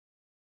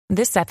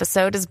This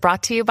episode is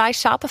brought to you by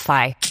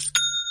Shopify.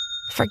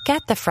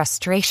 Forget the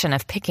frustration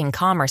of picking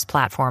commerce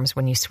platforms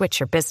when you switch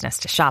your business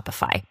to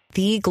Shopify,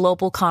 the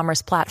global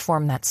commerce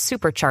platform that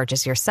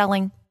supercharges your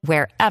selling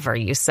wherever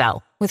you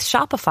sell. With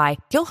Shopify,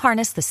 you'll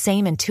harness the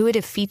same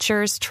intuitive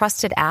features,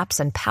 trusted apps,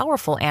 and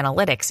powerful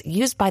analytics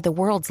used by the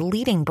world's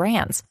leading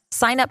brands.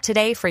 Sign up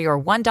today for your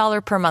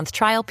 $1 per month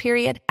trial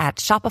period at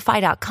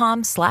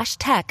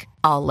shopify.com/tech,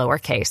 all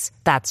lowercase.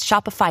 That's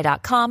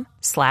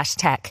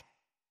shopify.com/tech.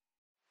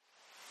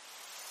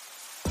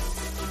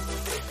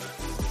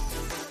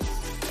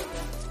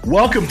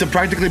 Welcome to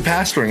Practically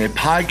Pastoring, a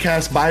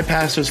podcast by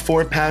pastors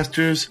for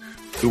pastors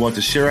who want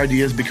to share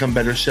ideas, become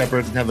better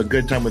shepherds, and have a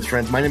good time with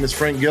friends. My name is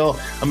Frank Gill.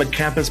 I'm a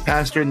campus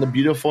pastor in the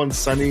beautiful and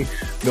sunny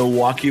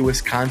Milwaukee,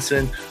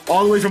 Wisconsin.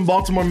 All the way from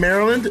Baltimore,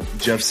 Maryland,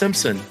 Jeff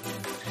Simpson.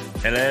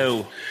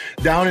 Hello.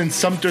 Down in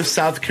Sumter,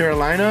 South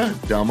Carolina,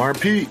 Delmar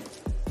Pete.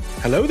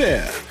 Hello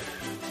there.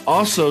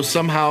 Also,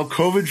 somehow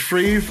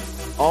COVID-free,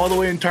 all the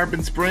way in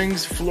Tarpon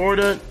Springs,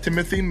 Florida,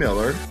 Timothy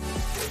Miller.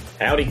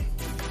 Howdy.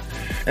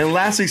 And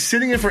lastly,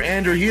 sitting in for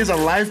Andrew, he is a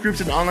life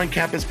groups and online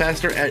campus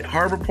pastor at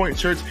Harbor Point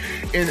Church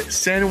in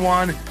San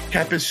Juan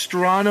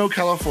Capistrano,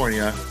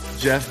 California,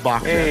 Jeff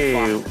Bachman.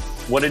 Hey,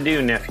 what it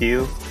do,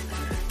 nephew?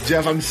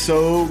 Jeff, I'm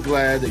so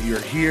glad that you're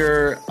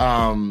here.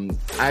 I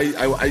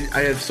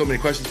have so many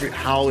questions for you.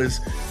 How is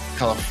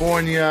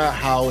California?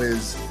 How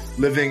is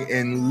living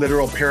in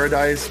literal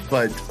paradise,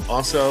 but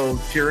also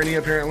tyranny,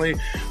 apparently?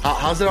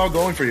 How's it all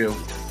going for you?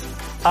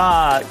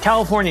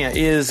 California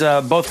is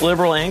both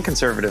liberal and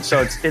conservative,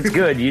 so it's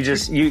good. You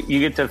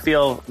get to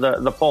feel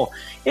the pull.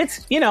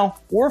 It's,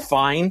 we're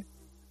fine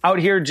out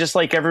here, just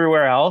like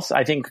everywhere else.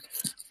 I think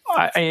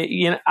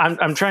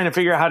I'm trying to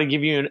figure out how to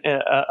give you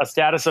a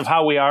status of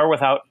how we are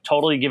without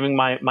totally giving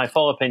my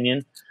full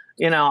opinion.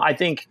 I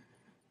think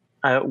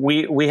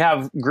we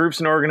have groups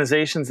and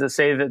organizations that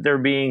say that they're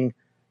being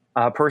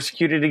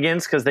persecuted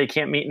against because they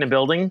can't meet in a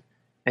building.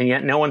 And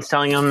yet no one's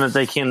telling them that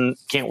they can't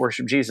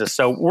worship Jesus.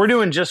 So we're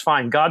doing just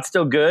fine. God's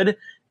still good,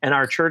 and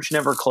our church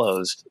never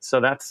closed.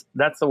 So that's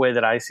the way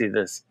that I see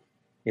this,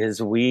 is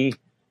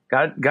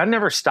God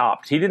never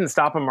stopped. He didn't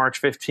stop on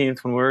March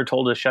 15th when we were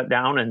told to shut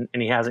down, and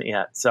he hasn't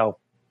yet. So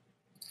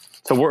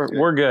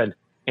we're good.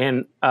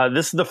 And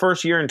this is the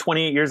first year in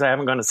 28 years I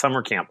haven't gone to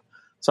summer camp.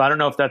 So I don't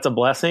know if that's a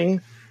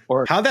blessing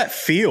or how'd that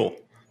feel?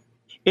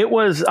 It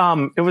was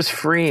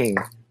freeing.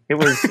 It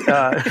was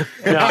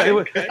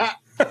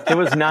It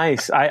was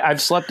nice.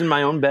 I've slept in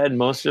my own bed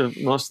most of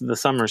the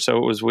summer, so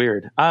it was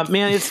weird.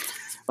 Man,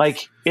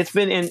 it's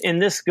been,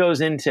 and this goes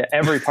into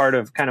every part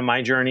of kind of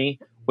my journey,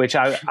 which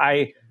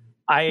I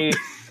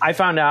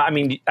found out. I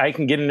mean, I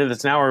can get into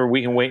this now, or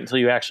we can wait until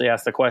you actually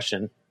ask the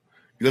question.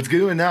 Let's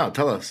get into it now.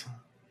 Tell us.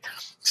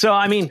 So,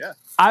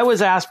 I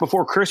was asked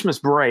before Christmas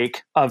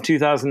break of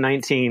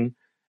 2019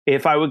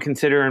 if I would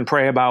consider and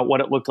pray about what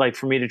it looked like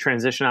for me to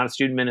transition out of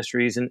student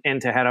ministries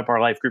and to head up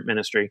our life group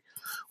ministry,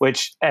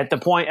 which at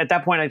that point, I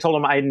told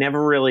him I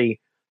never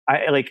really,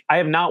 I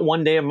have not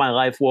one day of my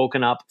life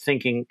woken up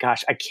thinking,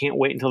 gosh, I can't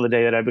wait until the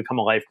day that I become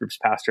a life groups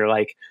pastor.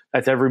 Like,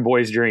 that's every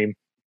boy's dream.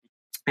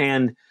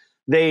 And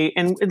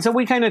so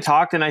we kind of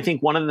talked. And I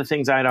think one of the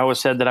things I had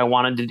always said that I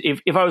wanted to,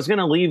 if I was going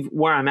to leave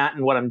where I'm at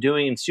and what I'm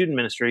doing in student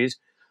ministries,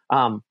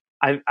 I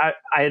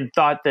had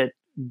thought that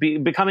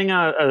becoming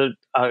a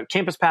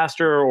campus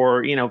pastor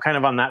or, kind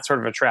of on that sort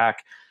of a track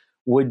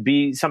would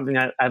be something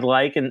that I'd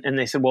like. And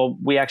they said, well,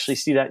 we actually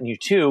see that in you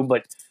too,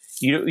 but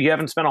you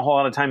haven't spent a whole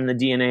lot of time in the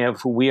DNA of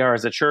who we are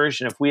as a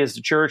church. And if we as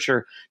a church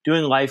are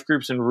doing life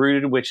groups and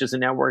Rooted, which is a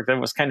network that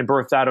was kind of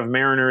birthed out of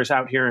Mariners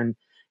out here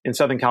in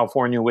Southern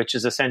California, which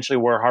is essentially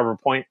where Harbor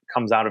Point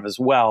comes out of as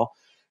well,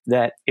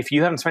 that if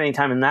you haven't spent any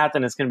time in that,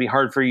 then it's going to be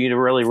hard for you to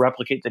really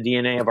replicate the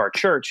DNA of our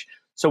church.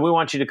 So we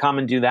want you to come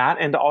and do that,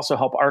 and to also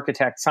help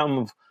architect some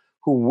of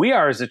who we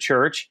are as a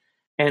church.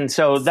 And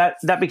so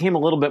that became a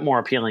little bit more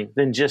appealing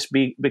than just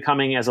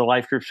becoming as a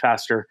life group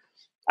pastor.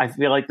 I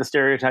feel like the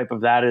stereotype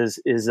of that is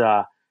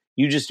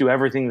you just do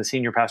everything the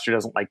senior pastor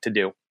doesn't like to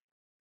do.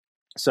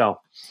 So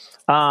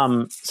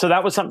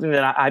that was something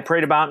that I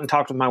prayed about and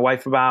talked with my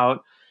wife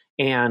about.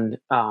 And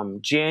end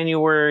of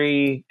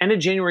January,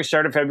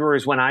 start of February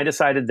is when I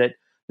decided that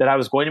I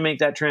was going to make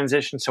that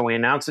transition. So we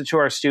announced it to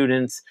our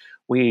students.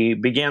 We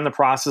began the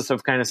process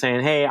of kind of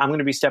saying, hey, I'm going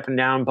to be stepping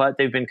down, but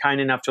they've been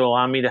kind enough to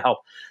allow me to help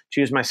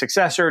choose my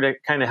successor to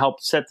kind of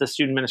help set the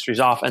student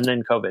ministries off, and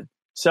then COVID.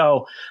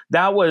 So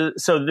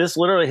this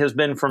literally has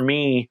been for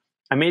me,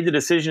 I made the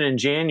decision in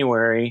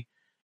January,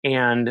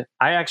 and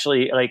I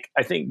actually, I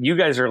think you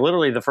guys are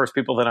literally the first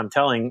people that I'm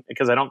telling,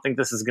 because I don't think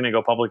this is going to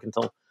go public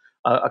until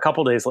a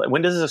couple days later.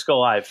 When does this go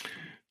live?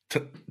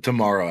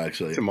 Tomorrow,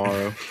 actually.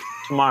 Tomorrow.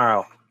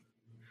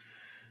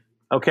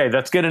 Okay,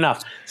 that's good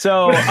enough.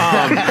 So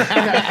how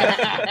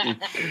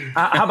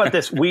about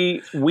this?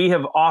 We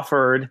have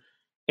offered,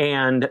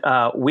 and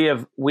we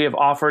have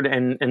offered,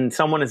 and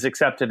someone is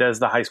accepted as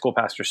the high school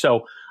pastor.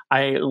 So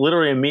I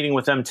literally am meeting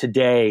with them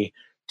today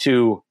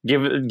to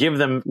give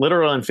them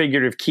literal and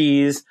figurative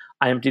keys.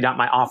 I emptied out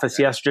my office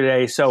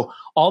yesterday. So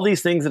all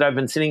these things that I've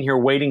been sitting here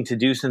waiting to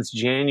do since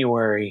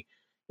January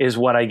is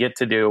what I get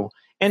to do.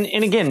 And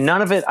again,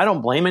 none of it, I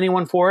don't blame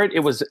anyone for it.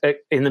 It was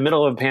in the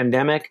middle of a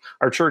pandemic.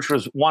 Our church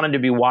wanted to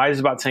be wise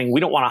about saying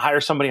we don't want to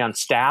hire somebody on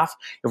staff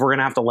if we're going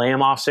to have to lay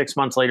them off 6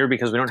 months later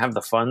because we don't have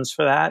the funds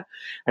for that.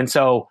 And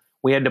so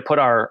we had to put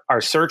our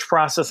search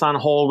process on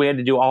hold. We had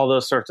to do all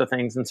those sorts of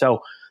things. And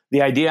so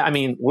the idea, I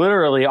mean,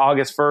 literally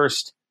August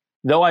 1st,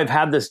 though I've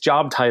had this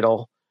job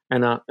title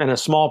and a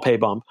small pay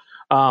bump,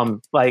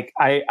 like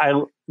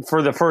I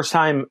for the first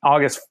time,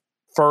 August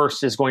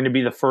 1st is going to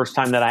be the first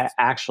time that I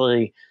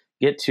actually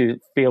get to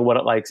feel what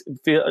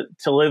to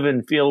live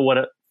and feel what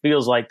it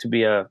feels like to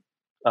be a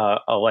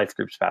life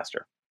groups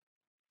pastor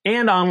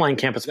and online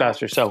campus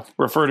pastor. So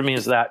refer to me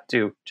as that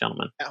too,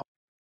 gentlemen.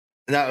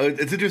 Now,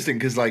 it's interesting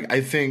because, like,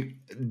 I think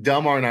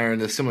Delmar and I are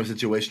in a similar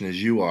situation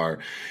as you are,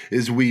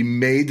 is we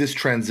made this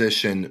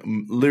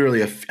transition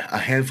literally a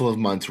handful of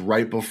months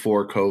right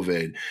before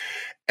COVID.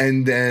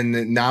 And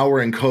then now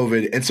we're in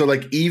COVID. And so,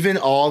 like, even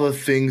all the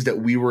things that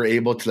we were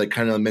able to, like,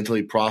 kind of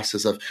mentally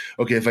process of,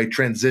 okay, if I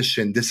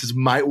transition, this is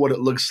what it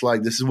looks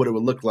like. This is what it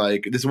would look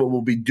like. This is what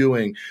we'll be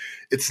doing.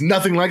 It's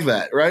nothing like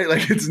that, right?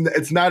 Like,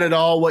 it's not at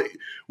all what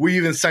we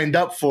even signed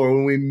up for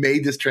when we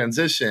made this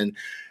transition.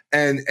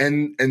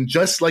 And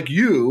just like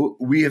you,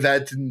 we have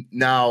had to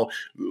now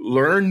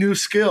learn new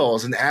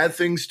skills and add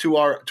things to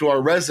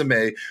our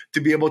resume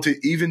to be able to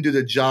even do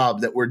the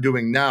job that we're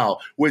doing now,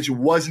 which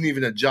wasn't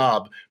even a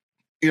job,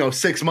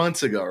 6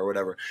 months ago or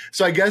whatever.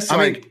 So I guess go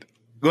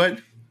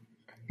ahead.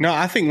 No,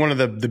 I think one of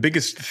the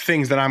biggest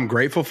things that I'm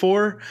grateful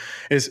for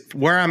is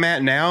where I'm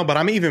at now, but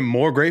I'm even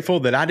more grateful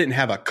that I didn't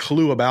have a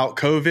clue about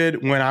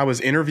COVID when I was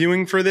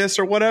interviewing for this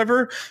or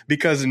whatever,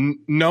 because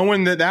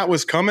knowing that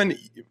was coming,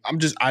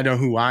 I know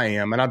who I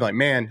am. And I'd be like,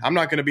 man, I'm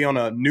not going to be on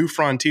a new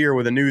frontier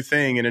with a new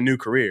thing and a new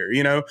career,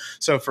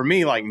 So for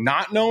me, like,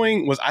 not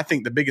knowing was, I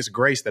think, the biggest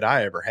grace that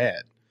I ever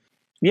had.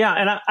 Yeah,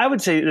 and I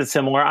would say it's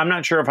similar. I'm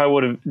not sure if I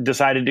would have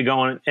decided to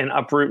go and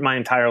uproot my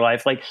entire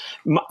life. Like,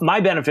 my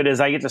benefit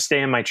is I get to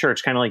stay in my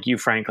church, kind of like you,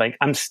 Frank. Like,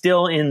 I'm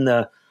still in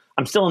the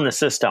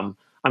system.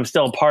 I'm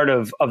still a part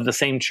of the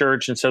same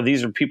church, and so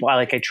these are people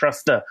I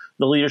trust the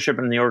leadership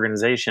and the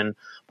organization.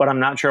 But I'm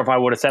not sure if I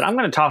would have said I'm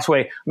going to toss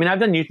away. I mean, I've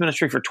done youth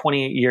ministry for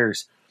 28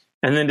 years,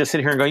 and then to sit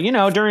here and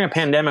go, during a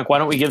pandemic, why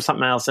don't we give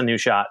something else a new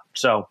shot?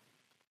 So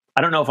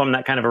I don't know if I'm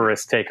that kind of a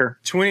risk taker.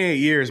 28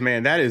 years,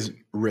 man, that is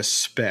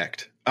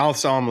respect. I'll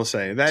almost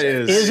say that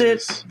is. Is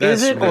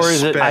it, or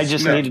is it? I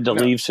just needed to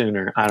leave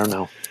sooner. I don't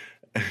know.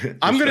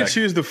 I'm going to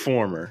choose the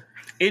former.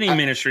 Any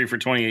ministry for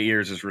 28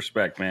 years is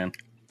respect, man.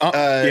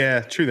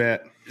 Yeah, true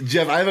that.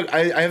 Jeff, I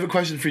have a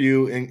question for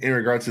you in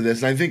regards to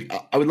this, and I think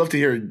I would love to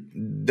hear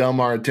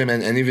Delmar, Tim,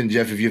 and even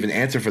Jeff if you have an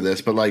answer for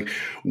this. But like,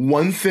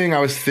 one thing I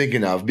was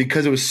thinking of,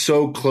 because it was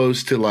so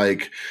close to I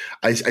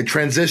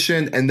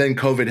transitioned and then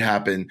COVID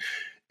happened,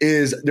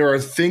 is there are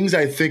things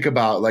I think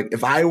about, like,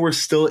 if I were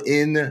still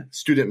in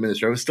student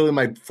ministry, I was still in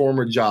my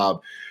former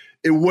job,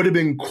 it would have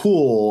been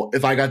cool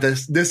if I got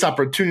this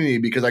opportunity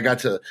because I got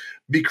to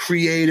be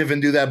creative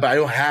and do that, but I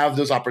don't have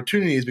those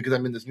opportunities because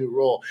I'm in this new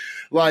role.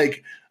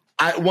 Like,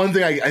 one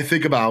thing I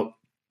think about,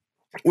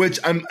 which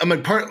I'm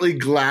partly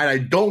glad I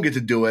don't get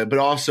to do it, but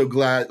also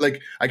glad,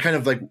 I kind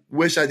of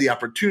wish I had the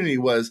opportunity,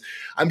 was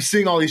I'm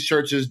seeing all these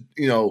churches,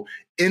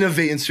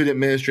 innovate in student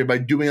ministry by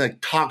doing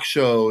talk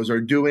shows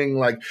or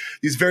doing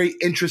these very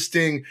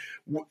interesting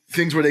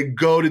things where they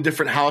go to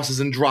different houses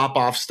and drop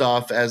off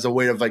stuff as a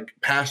way of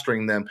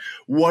pastoring them.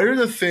 What are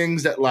the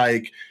things that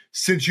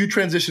since you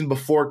transitioned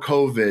before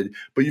COVID,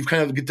 but you've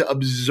kind of get to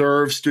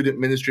observe student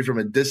ministry from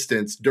a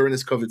distance during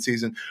this COVID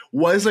season,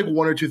 what is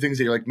one or two things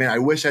that you're like, man, I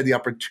wish I had the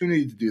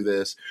opportunity to do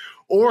this?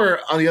 Or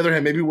on the other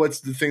hand, maybe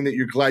what's the thing that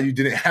you're glad you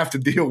didn't have to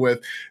deal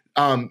with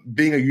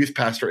being a youth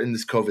pastor in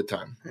this COVID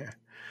time? Yeah.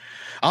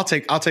 I'll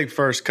take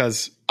first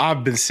because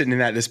I've been sitting in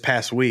that this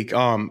past week.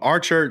 Our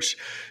church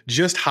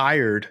just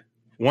hired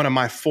one of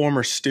my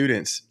former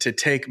students to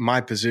take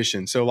my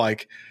position. So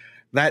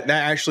that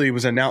actually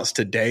was announced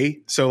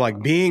today. So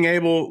being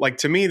able,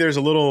 to me, there's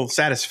a little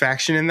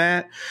satisfaction in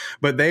that,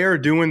 but they are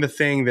doing the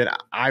thing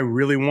that I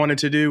really wanted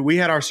to do. We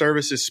had our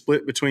services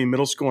split between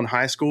middle school and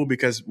high school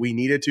because we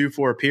needed to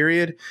for a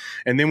period.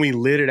 And then we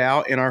lit it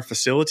out in our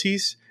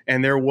facilities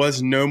and there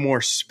was no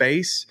more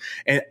space.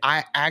 And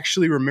I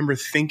actually remember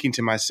thinking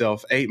to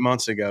myself 8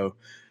 months ago,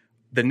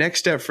 the next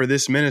step for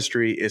this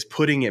ministry is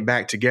putting it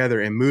back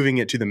together and moving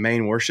it to the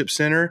main worship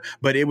center.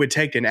 But it would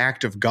take an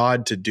act of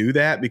God to do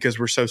that because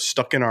we're so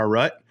stuck in our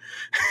rut.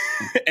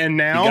 And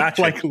now,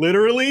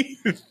 literally,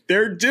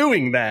 they're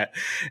doing that.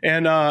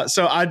 And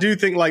so I do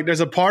think there's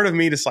a part of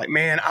me that's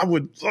man,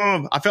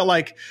 I felt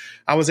like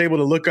I was able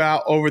to look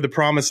out over the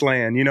promised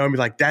land, and be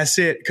like, that's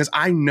it. Because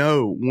I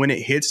know when it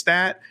hits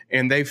that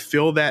and they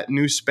fill that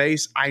new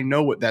space, I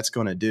know what that's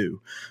going to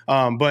do.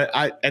 But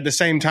at the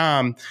same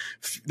time,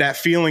 that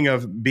feeling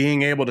of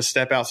being able to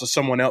step out so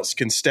someone else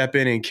can step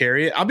in and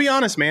carry it. I'll be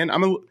honest, man,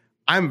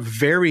 I'm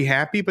very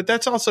happy, but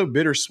that's also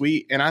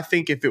bittersweet. And I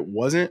think if it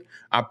wasn't,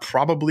 I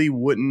probably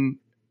wouldn't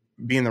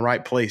be in the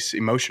right place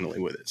emotionally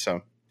with it.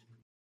 So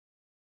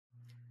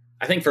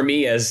I think for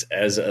me as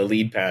a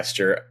lead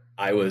pastor,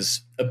 I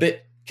was a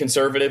bit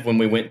conservative when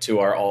we went to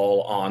our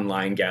all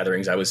online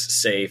gatherings. I was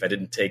safe. I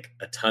didn't take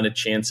a ton of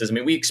chances. I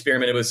mean, we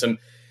experimented with some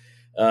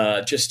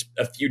just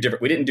a few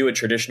different, we didn't do a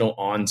traditional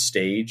on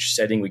stage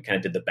setting. We kind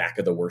of did the back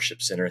of the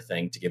worship center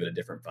thing to give it a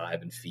different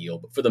vibe and feel.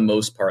 But for the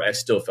most part, I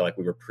still felt like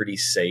we were pretty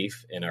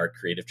safe in our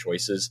creative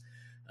choices.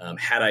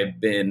 Had I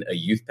been a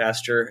youth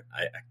pastor,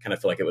 I kind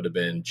of feel like it would have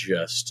been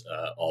just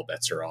all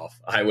bets are off.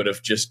 I would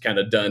have just kind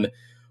of done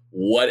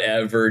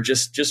whatever,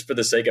 just for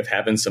the sake of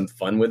having some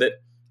fun with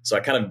it. So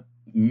I kind of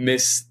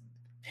miss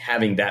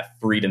having that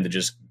freedom to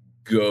just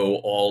go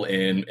all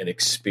in and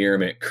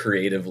experiment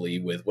creatively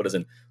with what does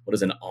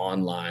an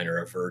online or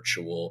a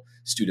virtual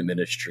student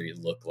ministry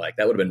look like.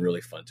 That would have been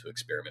really fun to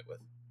experiment with.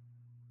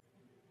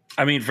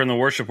 I mean, from the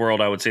worship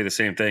world, I would say the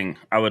same thing.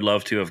 I would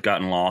love to have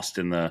gotten lost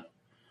in the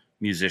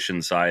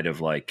musician side of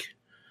like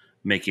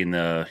making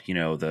the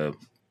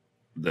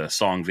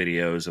song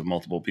videos of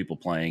multiple people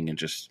playing and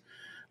just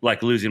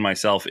like losing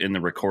myself in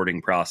the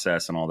recording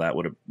process and all that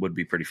would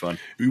be pretty fun.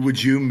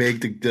 Would you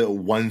make the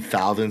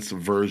 1000th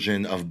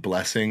version of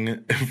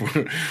Blessing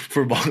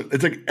for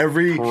it's like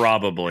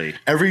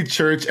every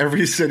church,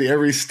 every city,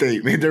 every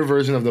state made their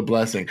version of the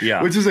Blessing.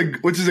 Yeah, which is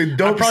a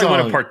dope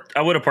song.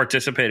 I would have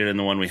participated in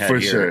the one we had for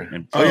here. Sure.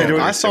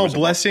 And I saw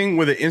Blessing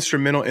with an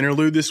instrumental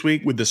interlude this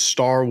week with the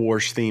Star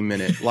Wars theme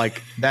in it.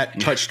 Like that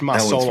touched my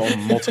soul on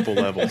multiple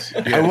levels.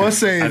 Yeah. I was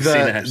saying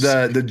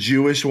the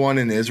Jewish one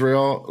in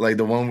Israel, like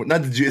the one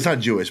it's not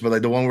Jewish, but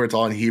like the one where it's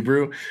all in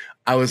Hebrew.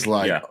 I was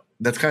like,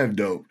 that's kind of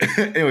dope.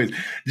 Anyways,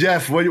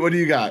 Jeff, what do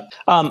you got?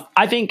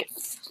 I think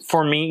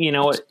for me,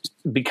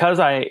 because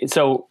at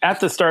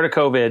the start of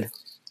COVID,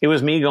 it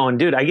was me going,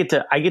 dude, I get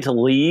to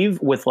leave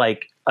with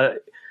like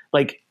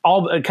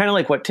all kind of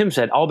like what Tim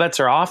said, all bets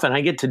are off, and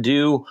I get to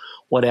do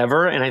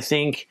whatever. And I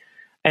think,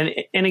 and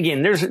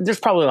again, there's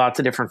probably lots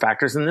of different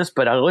factors in this,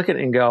 but I look at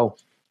it and go,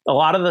 a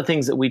lot of the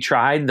things that we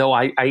tried, though,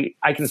 I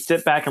can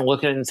sit back and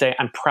look at it and say,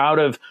 I'm proud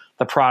of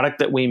the product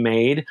that we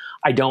made.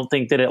 I don't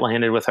think that it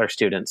landed with our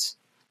students.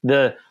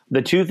 The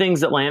two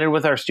things that landed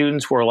with our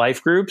students were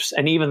life groups,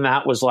 and even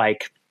that was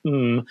like,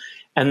 and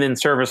then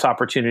service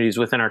opportunities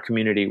within our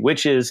community,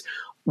 which is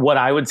what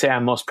I would say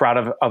I'm most proud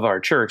of our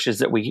church, is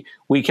that we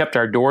kept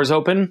our doors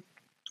open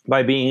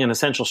by being an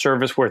essential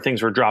service where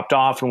things were dropped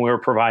off and we were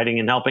providing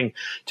and helping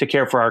to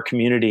care for our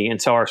community.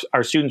 And so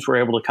our students were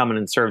able to come in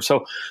and serve.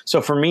 So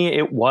for me,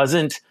 it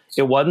wasn't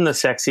the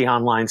sexy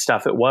online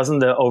stuff. It wasn't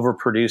the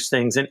overproduced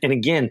things. And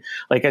again,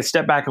 like I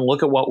step back and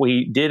look at what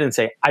we did and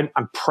say, I'm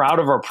proud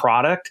of our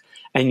product.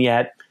 And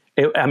yet,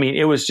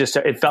 it was just,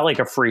 it felt like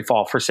a free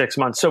fall for 6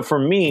 months. So for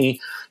me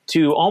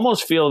to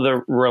almost feel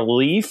the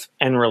relief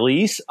and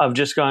release of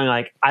just going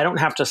like, I don't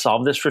have to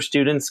solve this for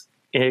students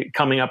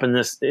coming up in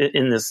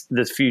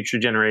this future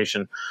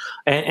generation,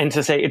 and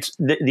to say it's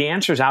the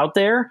answer's out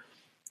there,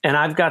 and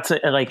I've got to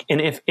like, and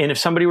if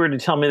somebody were to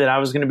tell me that I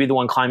was going to be the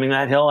one climbing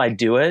that hill, I'd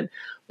do it.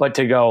 But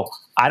to go,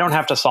 I don't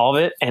have to solve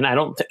it, and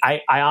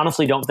I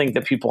honestly don't think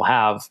that people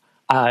have.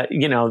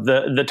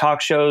 The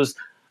talk shows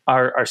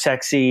are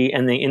sexy,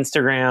 and the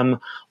Instagram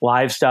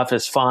live stuff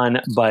is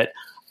fun, but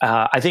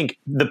I think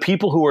the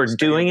people who are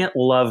doing it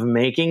love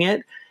making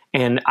it,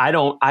 and I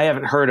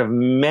haven't heard of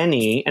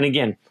many, and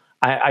again,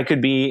 I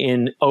could be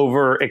in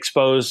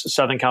overexposed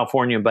Southern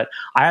California, but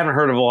I haven't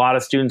heard of a lot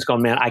of students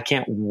going, man, I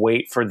can't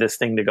wait for this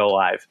thing to go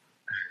live.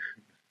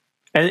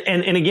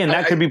 And again,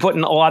 that could be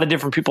putting a lot of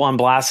different people on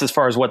blast as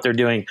far as what they're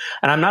doing.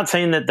 And I'm not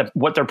saying that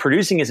what they're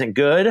producing isn't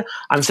good.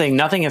 I'm saying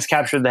nothing has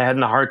captured the head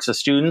and the hearts of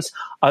students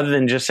other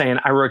than just saying,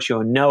 I wrote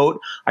you a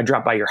note, I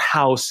dropped by your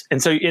house.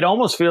 And so it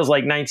almost feels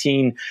like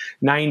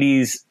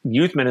 1990s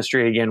youth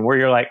ministry again, where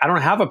you're like, I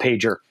don't have a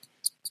pager.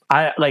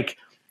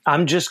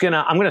 I'm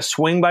gonna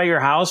swing by your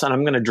house and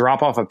I'm gonna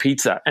drop off a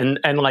pizza. And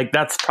like,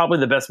 that's probably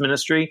the best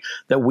ministry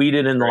that we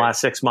did in the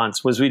last 6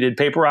 months was we did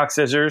paper, rock,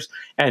 scissors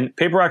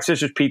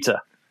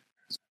pizza.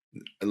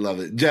 I love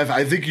it. Jeff,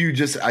 I think you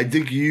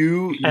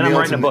and I'm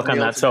writing a book on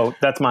that. So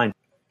that's mine.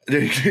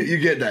 You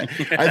get that.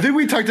 I think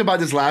we talked about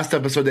this last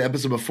episode, the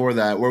episode before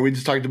that, where we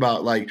just talked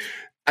about like,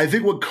 I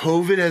think what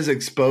COVID has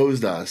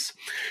exposed us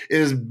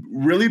is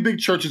really big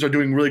churches are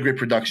doing really great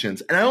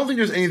productions. And I don't think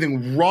there's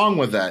anything wrong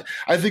with that.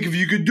 I think if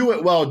you could do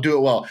it well, do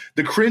it well.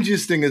 The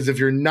cringiest thing is if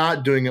you're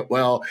not doing it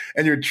well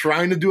and you're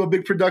trying to do a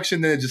big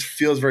production, then it just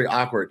feels very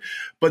awkward.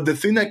 But the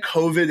thing that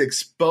COVID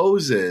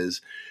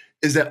exposes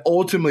is that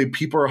ultimately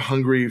people are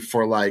hungry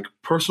for like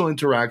personal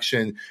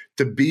interaction,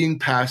 to being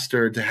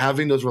pastored, to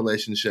having those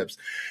relationships.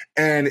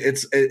 And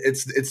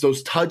it's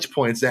those touch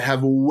points that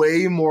have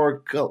way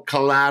more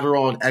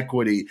collateral and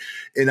equity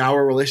in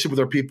our relationship with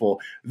our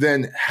people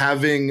than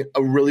having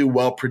a really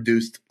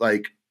well-produced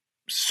like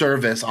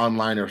service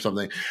online or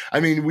something.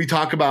 I mean, we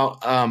talk about,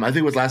 I think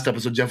it was last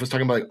episode, Jeff was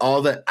talking about like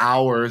all the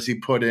hours he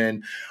put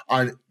in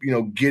on,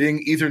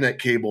 getting Ethernet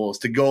cables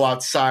to go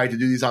outside to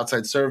do these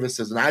outside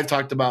services. And I've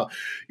talked about,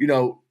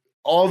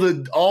 all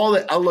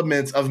the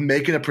elements of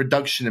making a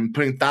production and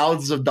putting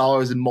thousands of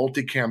dollars in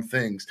multicam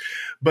things.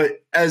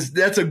 But as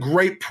that's a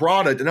great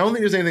product, and I don't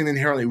think there's anything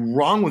inherently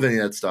wrong with any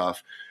of that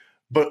stuff.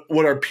 But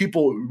what our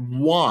people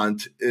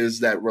want is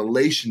that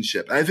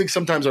relationship. And I think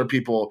sometimes our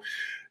people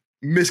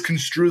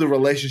misconstrue the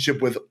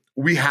relationship with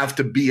we have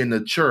to be in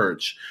the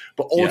church.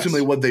 But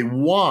ultimately what they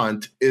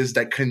want is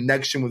that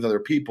connection with other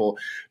people,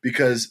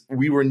 because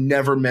we were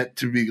never meant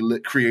to be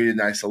created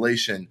in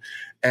isolation.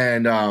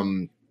 And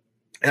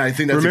I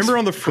think that's remember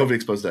on the front,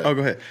 exposed that. Oh,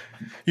 go ahead.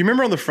 You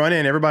remember on the front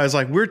end, everybody's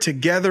like, we're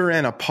together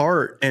and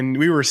apart, and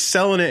we were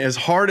selling it as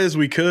hard as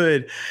we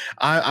could.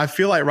 I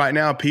feel like right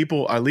now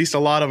people, at least a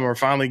lot of them, are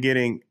finally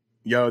getting,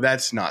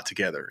 that's not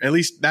together. At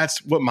least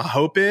that's what my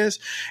hope is.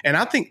 And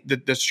I think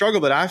that the struggle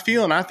that I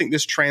feel, and I think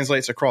this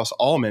translates across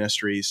all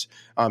ministries,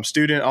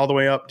 student all the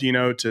way up,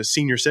 to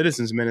senior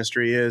citizens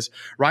ministry, is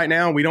right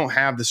now we don't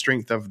have the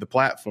strength of the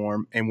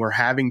platform, and we're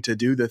having to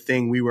do the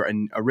thing we were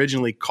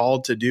originally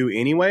called to do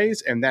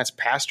anyways. And that's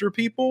pastor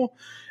people.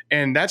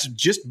 And that's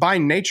just by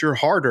nature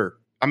harder.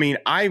 I mean,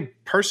 I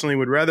personally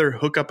would rather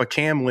hook up a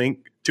cam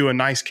link to a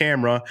nice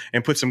camera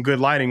and put some good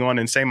lighting on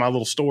and say my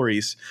little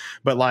stories.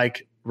 But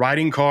like,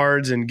 writing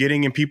cards and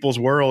getting in people's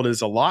world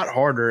is a lot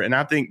harder. And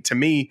I think, to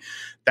me,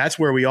 that's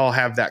where we all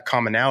have that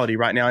commonality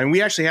right now. And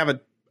we actually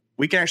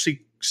we can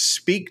actually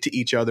speak to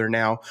each other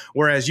now.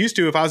 Whereas used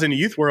to, if I was in the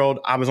youth world,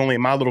 I was only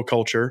in my little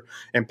culture,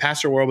 and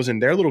pastor world was in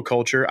their little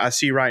culture. I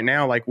see right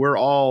now, like, we're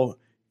all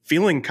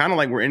feeling kind of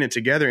like we're in it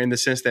together, in the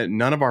sense that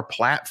none of our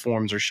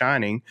platforms are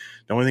shining.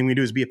 The only thing we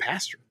do is be a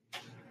pastor.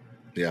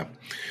 Yeah.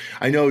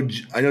 I know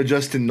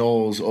Justin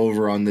Knowles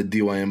over on the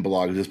DYM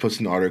blog just puts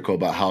an article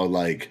about how,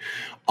 like,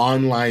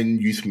 online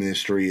youth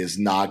ministry is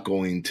not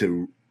going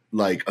to,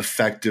 like,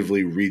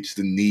 effectively reach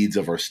the needs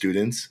of our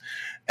students.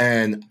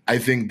 And I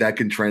think that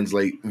can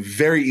translate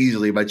very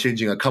easily by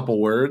changing a couple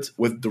words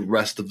with the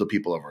rest of the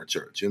people of our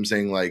church. You know what I'm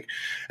saying? Like,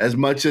 as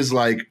much as,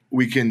 like,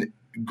 we can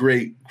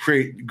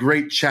create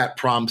great chat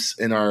prompts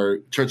in our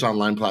church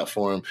online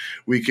platform,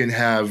 we can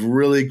have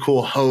really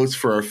cool hosts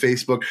for our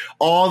Facebook,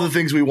 all the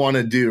things we want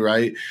to do,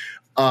 right?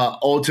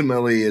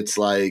 Ultimately, it's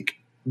like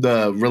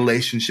the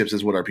relationships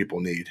is what our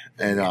people need.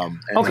 And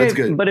okay, that's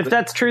good. But if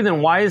that's true,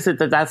 then why is it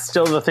that that's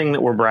still the thing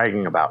that we're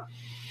bragging about?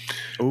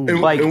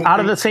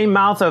 Out of the same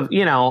mouth of,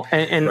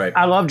 and right.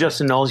 I love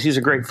Justin Knowles. He's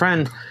a great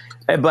friend.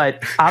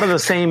 But out of the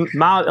same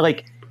mouth,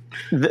 like,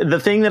 the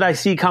thing that I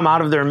see come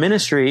out of their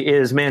ministry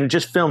is, man,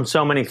 just film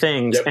so many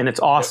things, and it's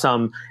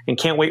awesome, and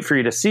can't wait for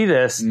you to see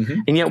this.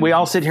 Mm-hmm. And yet we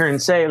all sit here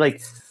and say,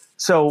 like,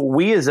 so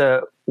we as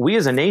a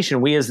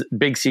nation, we as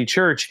Big C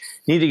Church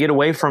need to get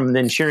away from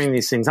then cheering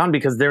these things on,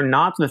 because they're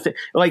not the thing.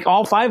 Like,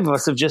 all five of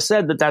us have just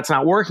said that that's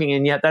not working,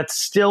 and yet that's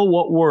still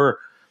what we're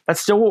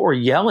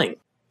yelling.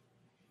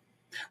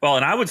 Well,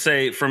 and I would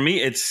say for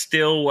me, it's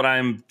still what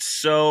I'm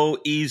so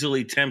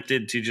easily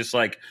tempted to just,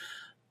 like,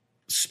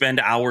 spend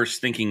hours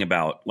thinking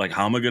about, like,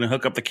 how am I going to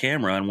hook up the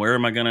camera, and where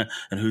am I going to,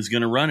 and who's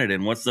going to run it,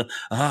 and what's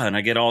and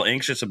I get all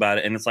anxious about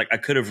it. And it's like, I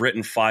could have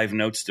written 5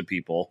 notes to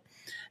people.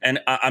 And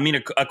I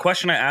mean, a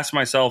question I asked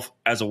myself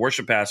as a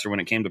worship pastor when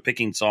it came to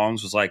picking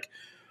songs was like,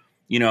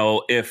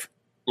 if,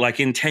 like,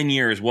 in 10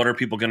 years, what are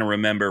people going to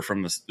remember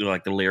from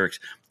the lyrics?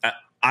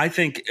 I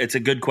think it's a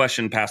good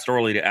question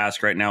pastorally to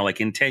ask right now. Like,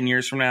 in 10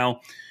 years from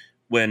now,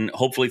 when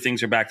hopefully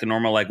things are back to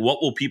normal, like,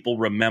 what will people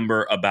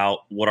remember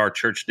about what our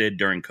church did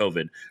during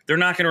COVID? They're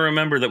not going to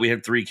remember that we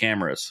had 3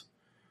 cameras.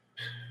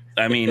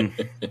 I mean,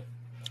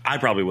 I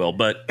probably will,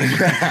 but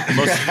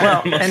most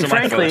and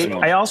frankly,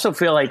 I also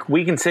feel like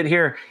we can sit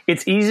here.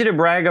 It's easy to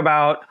brag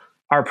about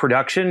our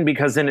production,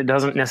 because then it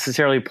doesn't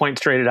necessarily point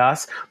straight at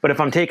us. But if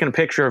I'm taking a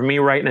picture of me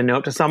writing a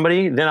note to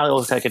somebody, then I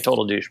look like a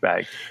total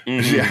douchebag.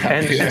 Mm-hmm.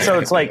 And so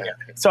it's like,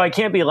 so I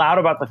can't be loud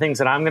about the things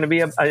that I'm going to be,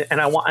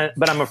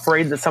 but I'm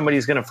afraid that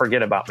somebody's going to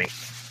forget about me.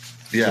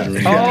 Yeah.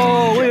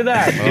 Oh, look at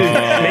that,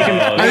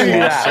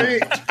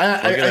 dude!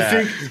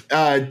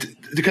 I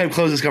think to kind of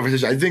close this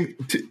conversation, I think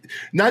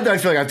not that I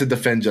feel like I have to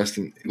defend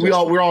Justin. We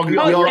all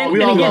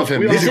love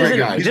him. He's a great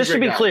guy. Just to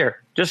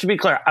be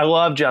clear, I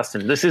love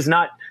Justin. This is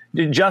not.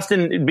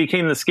 Justin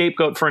became the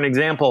scapegoat for an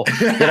example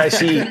that I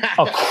see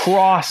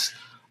across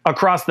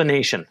the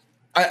nation.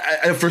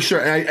 I for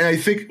sure. And I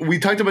think we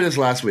talked about this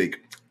last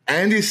week.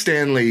 Andy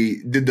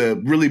Stanley did the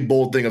really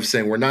bold thing of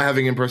saying we're not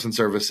having in-person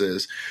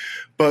services,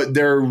 but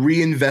they're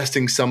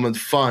reinvesting some of the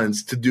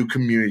funds to do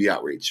community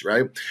outreach,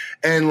 right?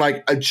 And,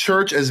 like, a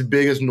church as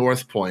big as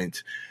North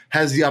Point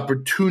has the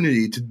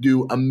opportunity to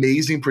do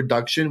amazing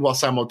production while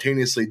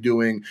simultaneously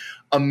doing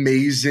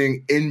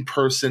amazing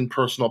in-person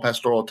personal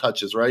pastoral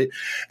touches, right?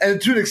 And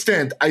to an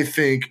extent, I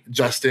think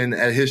Justin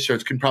at his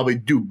church can probably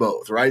do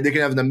both, right? They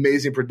can have an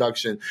amazing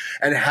production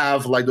and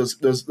have, like, those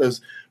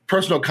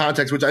personal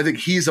context, which I think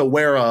he's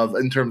aware of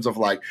in terms of,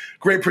 like,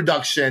 great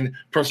production,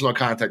 personal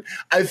contact.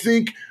 I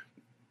think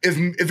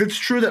if it's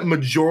true that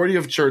majority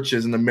of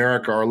churches in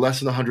America are less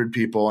than 100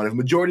 people, and if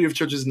majority of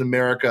churches in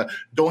America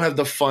don't have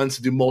the funds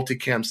to do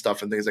multicam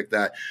stuff and things like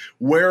that,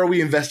 where are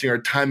we investing our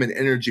time and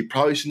energy?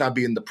 Probably should not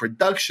be in the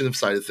production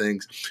side of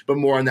things, but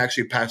more on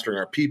actually pastoring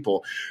our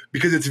people,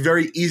 because it's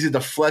very easy to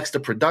flex the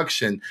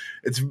production.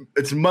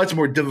 It's much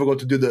more difficult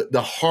to do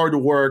the hard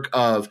work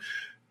of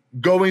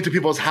going to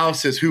people's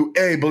houses who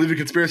A, believe in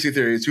conspiracy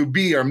theories, who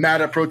B, are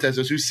mad at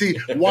protesters, who C,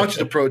 want you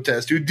to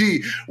protest, who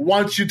D,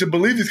 want you to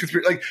believe these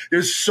conspiracy. Like,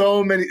 there's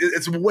so many.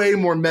 It's way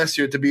more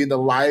messier to be in the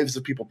lives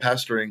of people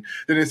pastoring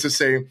than it's to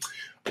say,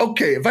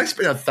 okay, if I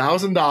spend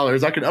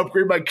 $1,000, I can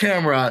upgrade my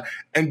camera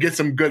and get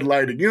some good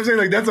lighting. You know what I'm saying?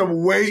 Like, that's a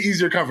way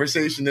easier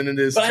conversation than it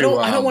is. But I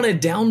don't want to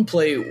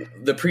downplay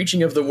the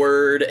preaching of the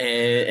word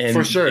and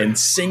for sure, and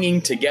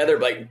singing together.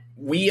 Like,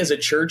 we as a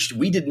church,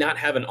 we did not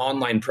have an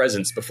online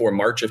presence before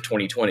March of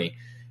 2020.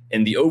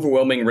 And the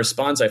overwhelming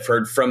response I've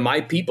heard from my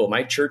people,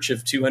 my church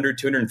of 200,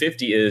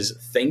 250 is,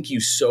 thank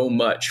you so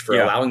much for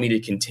allowing me to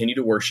continue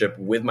to worship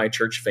with my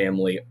church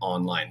family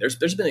online.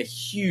 There's been a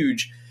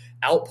huge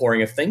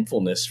outpouring of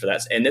thankfulness for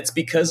that. And it's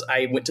because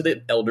I went to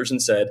the elders and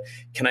said,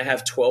 can I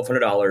have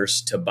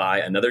 $1,200 to buy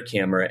another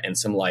camera and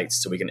some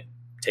lights so we can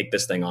take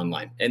this thing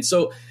online? And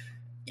so,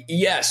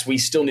 yes, we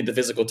still need the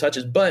physical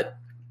touches, but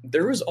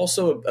there was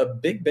also a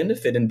big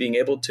benefit in being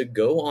able to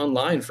go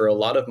online for a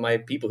lot of my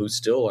people who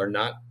still are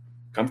not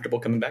comfortable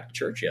coming back to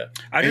church yet.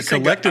 I just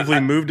collectively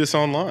moved us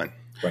online.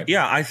 Right.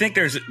 Yeah, I think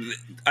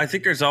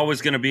there's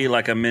always going to be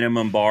like a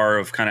minimum bar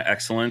of kind of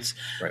excellence.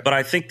 Right. But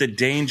I think the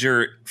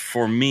danger,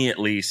 for me at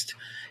least,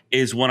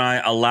 is when I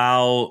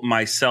allow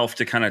myself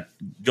to kind of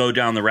go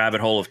down the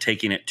rabbit hole of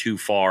taking it too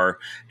far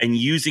and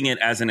using it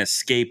as an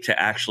escape to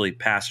actually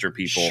pastor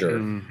people. Sure.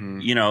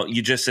 Mm-hmm. You know,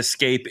 you just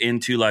escape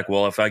into like,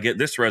 well, if I get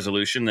this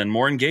resolution, then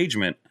more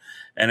engagement.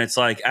 And it's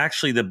like,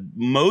 actually, the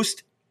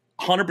most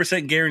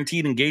 100%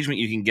 guaranteed engagement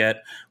you can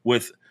get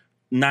with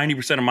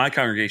 90% of my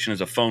congregation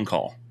is a phone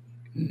call.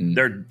 Mm-hmm.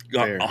 They're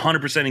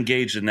 100%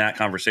 engaged in that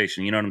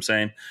conversation. You know what I'm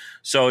saying?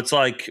 So it's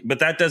like, but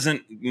that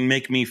doesn't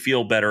make me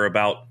feel better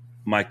about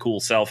my cool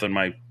self and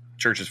my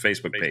church's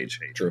Facebook page.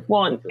 True.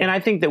 Well, and I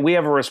think that we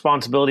have a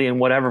responsibility in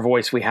whatever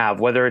voice we have,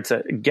 whether it's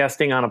a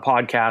guesting on a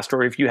podcast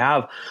or if you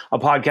have a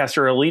podcast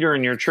or a leader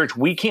in your church,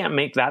 we can't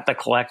make that the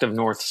collective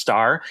North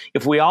Star.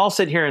 If we all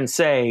sit here and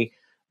say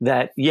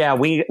that, yeah,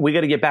 we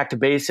got to get back to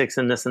basics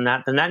and this and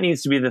that, then that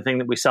needs to be the thing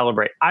that we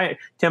celebrate.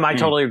 Tim, I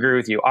totally agree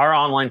with you. Our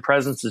online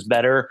presence is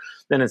better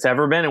than it's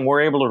ever been, and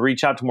we're able to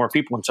reach out to more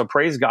people. And so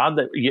praise God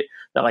that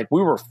like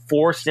we were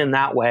forced in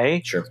that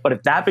way. Sure. But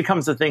if that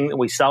becomes the thing that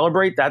we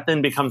celebrate, that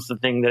then becomes the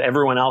thing that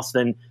everyone else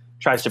then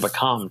tries to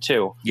become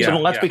too. Yeah, so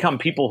then let's become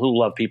people who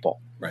love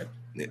people. Right.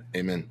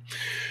 Amen.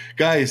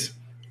 Guys,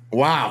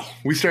 wow,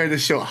 we started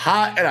this show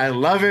hot, and I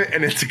love it,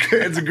 and it's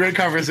a great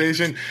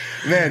conversation.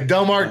 Man,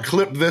 Delmar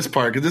clipped this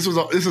part because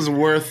this is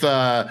worth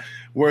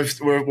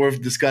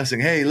discussing.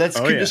 Hey, let's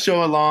keep the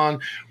show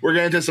along. We're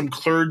getting into some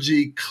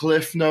clergy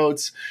cliff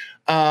notes.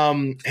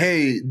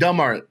 Hey,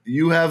 Delmar,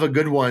 you have a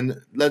good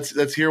one.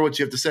 Let's hear what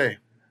you have to say.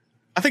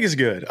 I think it's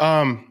good.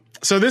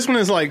 So this one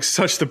is like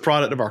such the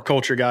product of our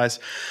culture, guys.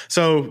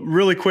 So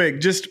really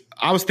quick,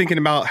 I was thinking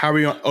about how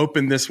we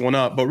open this one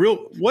up, but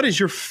what is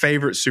your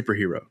favorite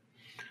superhero?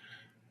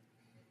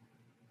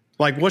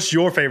 Like, what's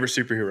your favorite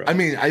superhero? I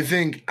mean, I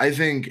think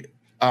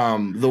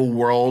the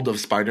world of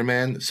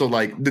Spider-Man. So,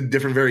 like, the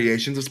different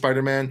variations of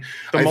Spider-Man.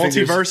 The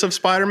multiverse of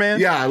Spider-Man?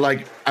 Yeah,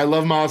 like, I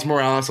love Miles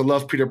Morales. I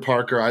love Peter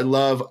Parker. I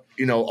love,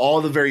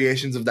 all the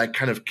variations of that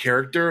kind of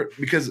character,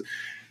 because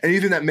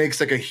anything that makes,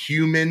 like, a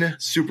human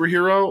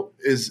superhero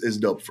is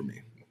dope for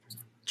me.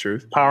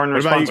 Truth. Power and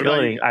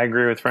responsibility. I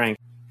agree with Frank.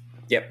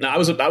 Yep. No, I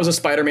was a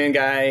Spider-Man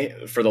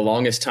guy for the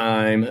longest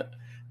time.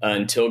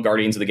 Until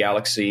Guardians of the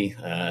Galaxy,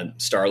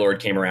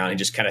 Star-Lord came around and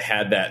just kind of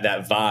had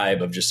that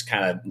vibe of just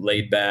kind of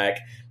laid back.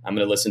 I'm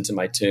going to listen to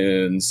my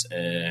tunes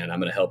and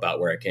I'm going to help out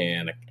where I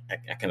can.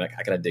 I kind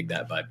of dig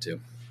that vibe too.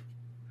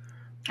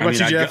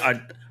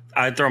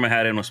 I'd throw my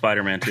hat in with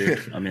Spider-Man too.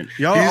 I mean,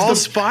 y'all all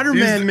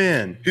Spider-Man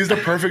men. He's the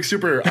perfect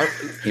super.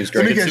 He's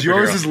great. Let me guess,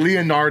 yours is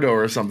Leonardo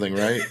or something,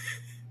 right?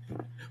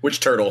 Which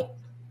turtle?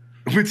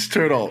 Which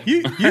turtle?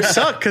 You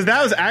suck, because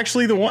that was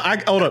actually the one.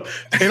 Hold up.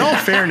 In all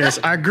fairness,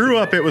 I grew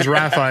up, it was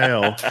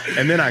Raphael,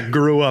 and then I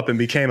grew up and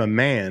became a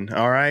man.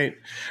 All right.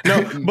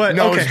 No, but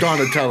no, okay. It's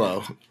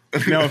Donatello.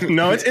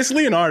 no, it's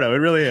Leonardo. It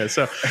really is.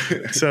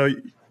 So.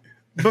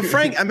 But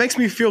Frank, it makes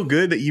me feel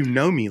good that you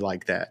know me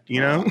like that,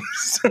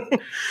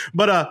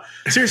 But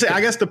seriously, I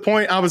guess the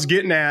point I was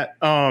getting at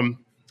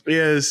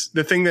is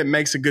the thing that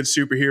makes a good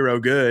superhero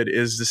good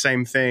is the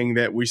same thing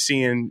that we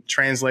see in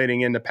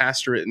translating into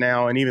pastorate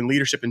now and even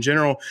leadership in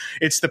general.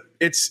 It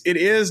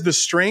is the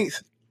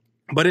strength,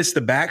 but it's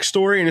the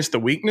backstory and it's the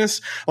weakness.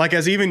 Like,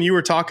 as even you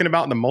were talking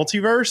about the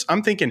multiverse,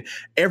 I'm thinking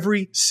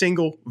every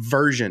single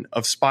version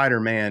of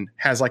Spider-Man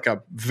has like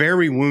a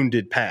very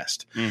wounded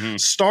past. Mm-hmm.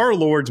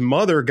 Star-Lord's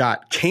mother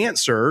got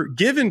cancer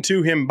given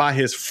to him by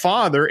his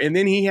father, and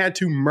then he had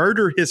to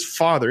murder his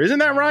father. Isn't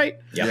that right?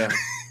 Yeah.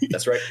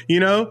 That's right.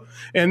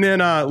 And then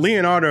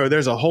Leonardo,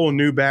 there's a whole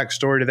new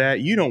backstory to that.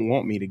 You don't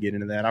want me to get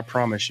into that. I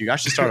promise you. I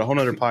should start a whole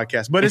nother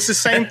podcast. But it's the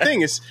same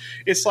thing. It's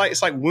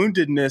like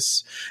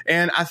woundedness.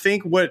 And I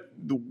think what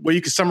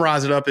you could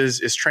summarize it up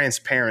is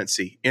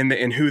transparency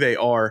in who they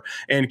are.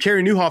 And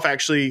Carey Nieuwhof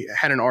actually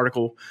had an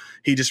article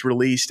he just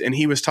released, and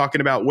he was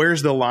talking about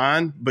where's the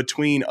line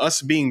between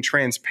us being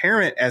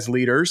transparent as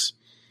leaders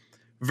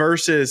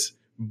versus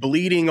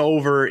bleeding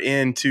over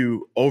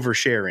into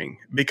oversharing.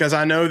 Because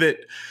I know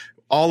that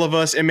all of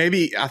us, and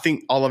maybe I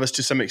think all of us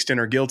to some extent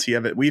are guilty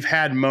of it. We've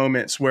had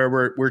moments where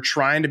we're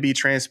trying to be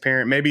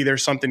transparent. Maybe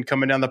there's something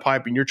coming down the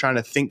pipe and you're trying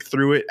to think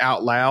through it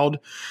out loud,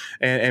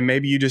 and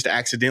maybe you just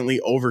accidentally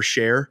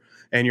overshare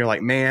and you're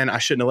like, man, I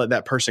shouldn't have let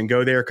that person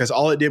go there, because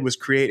all it did was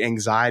create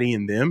anxiety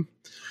in them.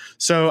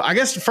 So I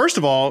guess, first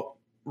of all,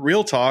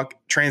 real talk,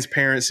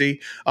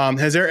 transparency.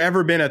 Has there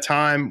ever been a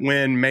time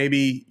when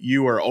maybe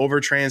you were over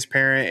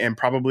transparent and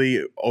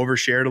probably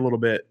overshared a little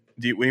bit?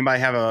 Anybody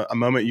have a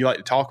moment you like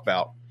to talk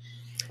about?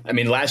 I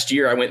mean, last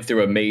year I went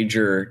through a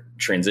major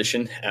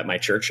transition at my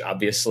church,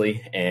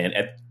 obviously. And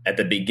at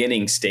the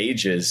beginning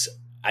stages,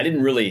 I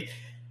didn't really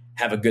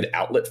have a good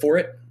outlet for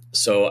it.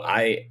 So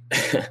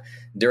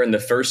during the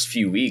first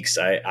few weeks,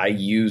 I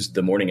used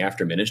the Morning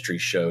After Ministry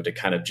show to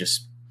kind of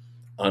just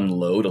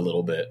unload a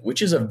little bit,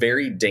 which is a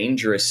very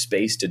dangerous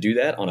space to do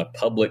that on a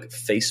public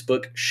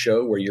Facebook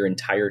show where your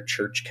entire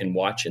church can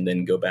watch and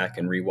then go back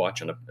and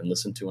rewatch and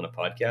listen to on a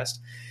podcast.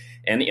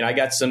 And I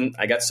got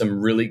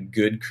some really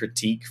good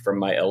critique from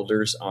my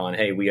elders on,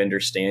 hey, we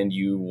understand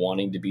you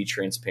wanting to be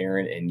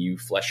transparent and you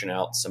fleshing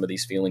out some of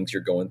these feelings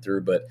you're going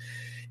through, but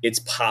it's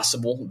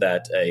possible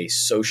that a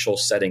social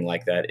setting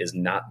like that is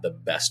not the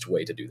best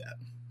way to do that.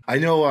 I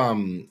know.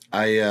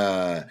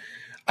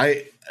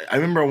 I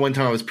remember one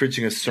time I was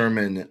preaching a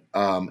sermon,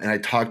 and I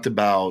talked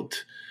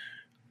about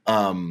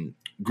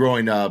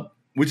growing up,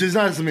 which is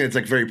not something that's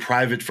like very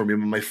private for me,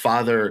 but my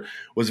father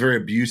was very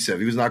abusive.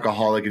 He was an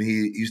alcoholic, and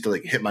he used to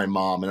like hit my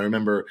mom. And I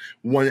remember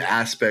one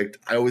aspect,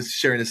 I was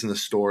sharing this in the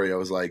story. I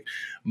was like,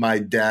 my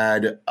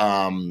dad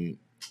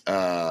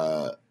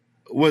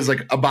was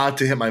like about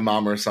to hit my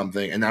mom or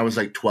something, and I was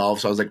like 12,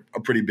 so I was like a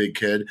pretty big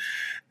kid,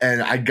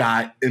 and I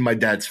got in my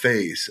dad's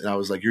face, and I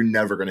was like, "You're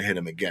never gonna hit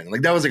him again."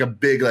 Like that was like a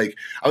big, like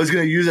I was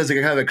gonna use it as like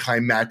kind of a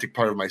climactic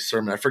part of my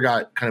sermon. I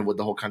forgot kind of what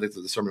the whole context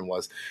of the sermon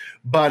was,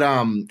 but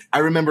I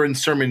remember in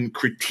sermon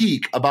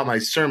critique about my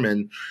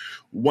sermon,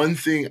 one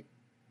thing.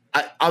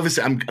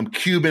 Obviously, I'm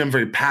Cuban. I'm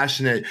very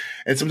passionate,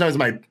 and sometimes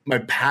my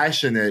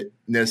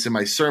passionateness in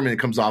my sermon, it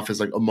comes off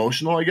as like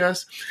emotional, I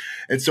guess.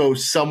 And so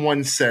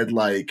someone said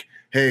like,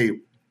 hey,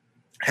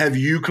 have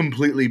you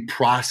completely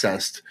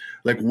processed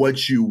like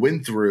what you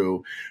went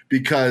through?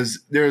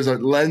 Because there's a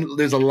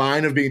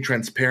line of being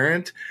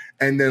transparent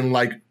and then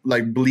like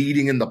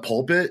bleeding in the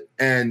pulpit.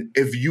 And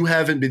if you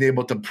haven't been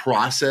able to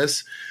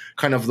process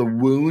kind of the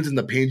wounds and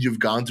the pains you've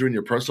gone through in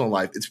your personal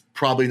life, it's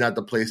probably not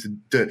the place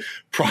to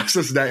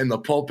process that in the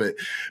pulpit,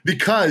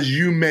 because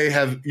you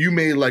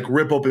may like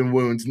rip open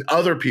wounds in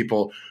other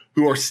people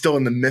who are still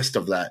in the midst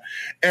of that.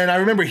 And I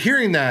remember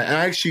hearing that, and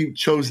I actually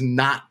chose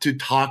not to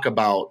talk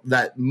about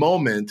that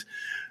moment,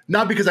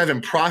 not because I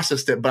haven't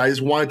processed it, but I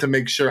just wanted to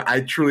make sure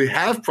I truly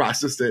have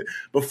processed it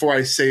before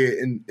I say it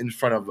in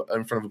front of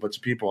a bunch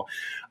of people.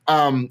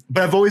 But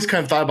I've always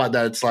kind of thought about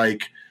that. It's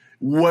like,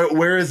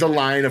 where is the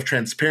line of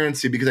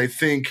transparency? Because I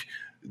think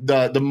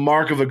the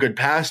mark of a good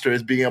pastor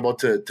is being able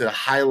to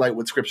highlight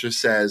what Scripture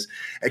says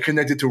and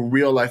connect it to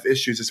real life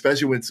issues,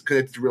 especially when it's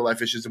connected to real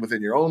life issues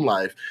within your own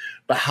life.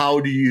 But how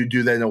do you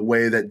do that in a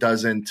way that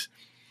doesn't,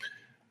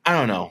 I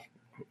don't know,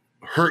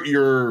 hurt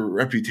your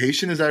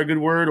reputation? Is that a good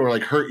word? Or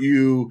like hurt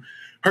your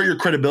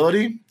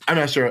credibility? I'm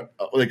not sure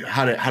like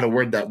how to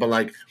word that, but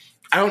like,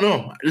 I don't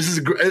know. This is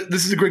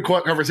a great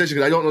conversation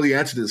because I don't know the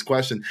answer to this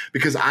question,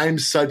 because I'm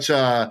such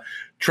a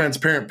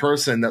transparent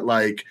person that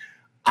like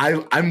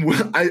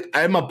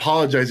I'm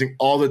apologizing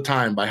all the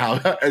time by how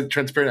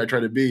transparent I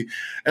try to be,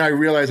 and I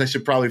realize I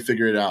should probably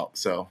figure it out.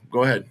 So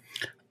go ahead.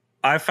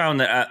 I found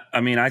that,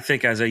 I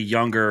think as a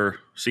younger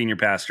senior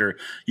pastor,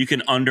 you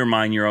can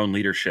undermine your own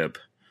leadership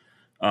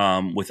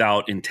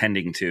without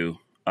intending to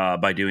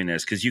by doing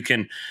this, because you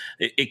can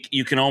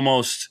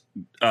almost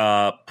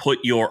put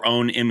your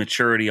own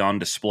immaturity on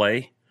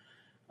display,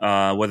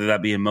 whether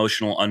that be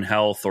emotional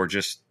unhealth or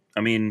just,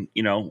 I'm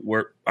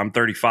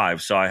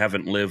 35, so I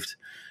haven't lived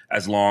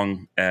as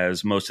long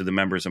as most of the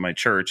members of my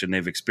church, and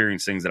they've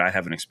experienced things that I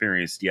haven't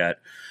experienced yet.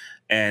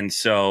 And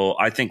so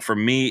I think for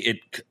me,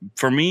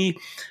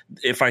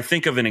 if I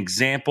think of an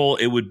example,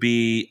 it would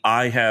be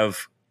I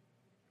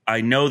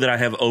know that I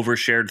have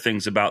overshared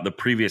things about the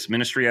previous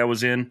ministry I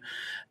was in,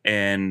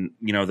 and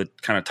the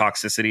kind of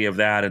toxicity of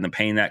that and the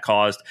pain that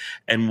caused,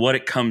 and what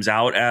it comes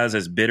out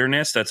as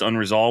bitterness that's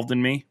unresolved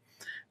in me.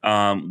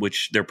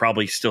 Which there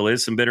probably still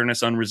is some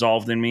bitterness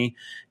unresolved in me.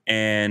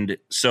 And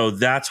so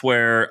that's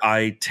where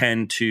I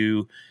tend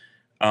to,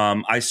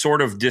 I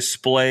sort of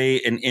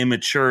display an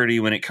immaturity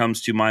when it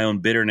comes to my own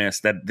bitterness,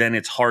 that then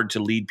it's hard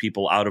to lead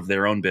people out of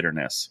their own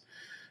bitterness,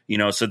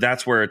 so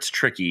that's where it's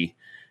tricky.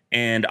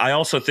 And I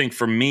also think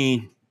for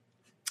me,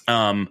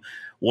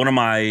 one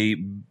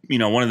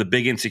of the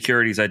big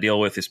insecurities I deal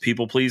with is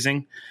people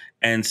pleasing.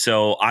 And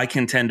so I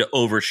can tend to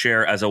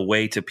overshare as a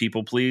way to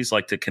people please,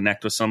 like to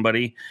connect with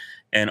somebody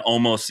and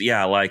almost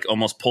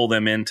pull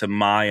them into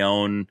my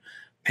own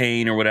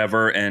pain or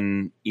whatever.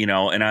 And,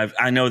 and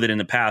I know that in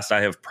the past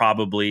I have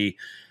probably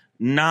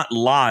not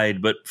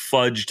lied, but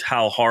fudged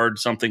how hard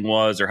something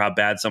was or how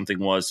bad something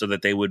was so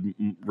that they would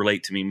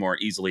relate to me more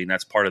easily. And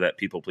that's part of that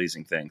people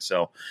pleasing thing.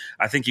 So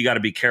I think you got to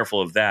be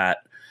careful of that.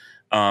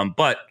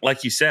 But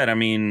like you said, I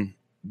mean,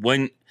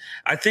 when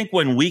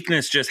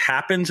weakness just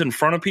happens in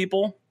front of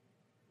people,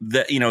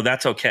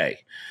 that's okay.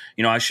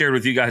 I shared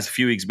with you guys a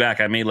few weeks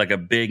back, I made like a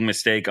big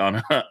mistake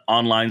on an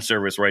online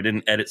service where I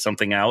didn't edit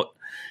something out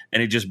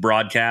and it just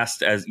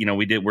broadcast as,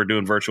 we're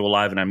doing virtual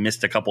live and I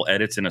missed a couple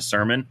edits in a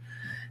sermon.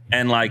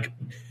 And like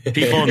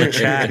people in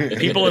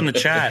the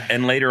chat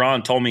and later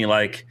on told me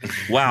like,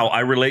 wow, I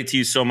relate to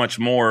you so much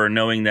more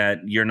knowing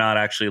that you're not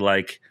actually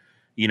like,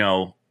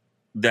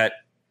 that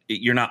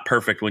you're not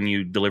perfect when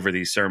you deliver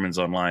these sermons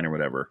online or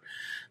whatever.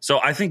 So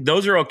I think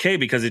those are okay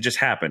because it just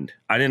happened.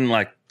 I didn't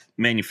like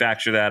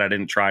manufacture that. I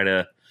didn't try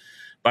to,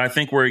 but I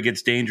think where it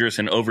gets dangerous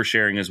and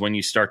oversharing is when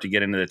you start to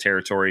get into the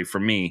territory for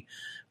me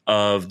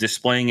of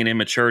displaying an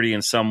immaturity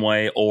in some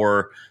way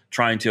or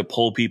trying to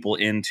pull people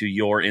into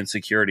your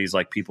insecurities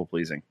like people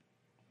pleasing.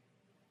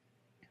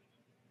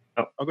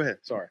 Oh, go ahead.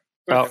 Sorry.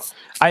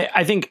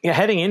 I think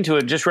heading into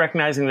it, just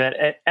recognizing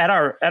that at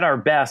our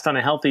best on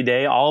a healthy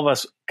day, all of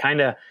us kind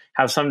of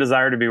have some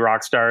desire to be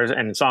rock stars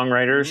and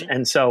songwriters. Mm-hmm.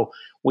 And so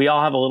we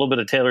all have a little bit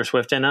of Taylor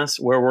Swift in us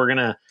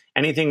where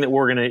anything that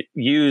we're going to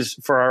use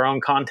for our own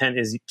content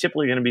is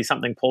typically going to be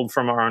something pulled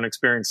from our own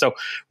experience. So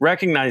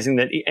recognizing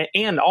that,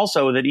 and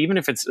also that even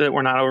if it's that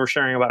we're not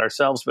oversharing about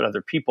ourselves, but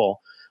other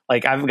people,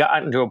 like I've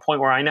gotten to a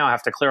point where I now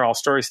have to clear all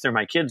stories through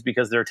my kids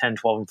because they're 10,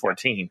 12, and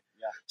 14.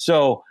 Yeah.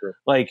 So sure.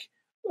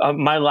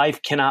 My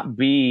life cannot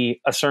be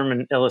a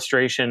sermon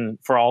illustration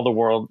for all the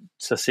world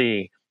to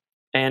see.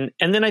 And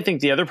then I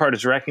think the other part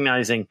is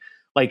recognizing,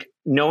 like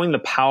knowing the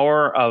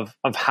power of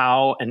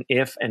how and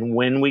if and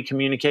when we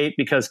communicate,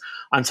 because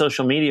on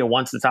social media,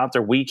 once it's out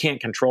there, we can't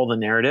control the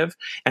narrative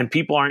and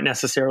people aren't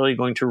necessarily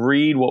going to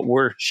read what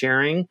we're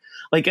sharing.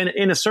 Like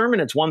in a sermon,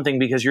 it's one thing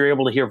because you're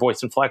able to hear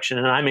voice inflection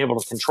and I'm able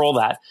to control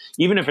that.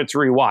 Even if it's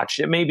rewatched,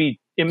 it may be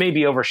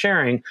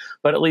oversharing,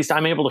 but at least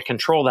I'm able to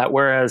control that.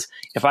 Whereas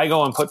if I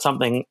go and put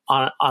something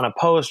on a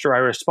post or I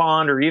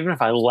respond, or even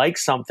if I like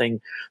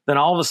something, then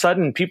all of a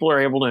sudden people are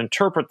able to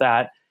interpret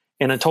that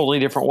in a totally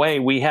different way.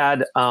 We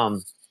had,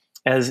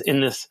 as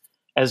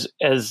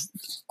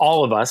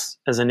all of us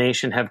as a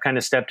nation have kind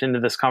of stepped into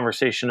this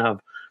conversation of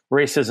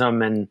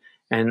racism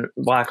and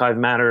Black Lives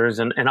Matters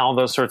and all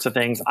those sorts of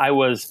things. I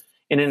was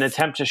in an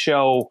attempt to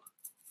show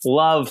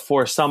love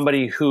for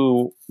somebody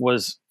who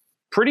was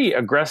pretty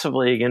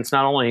aggressively against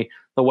not only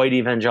the white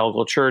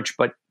evangelical church,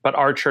 but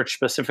our church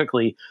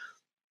specifically.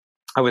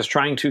 I was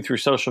trying through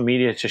social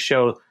media to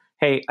show,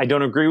 hey, I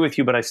don't agree with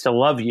you, but I still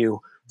love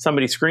you.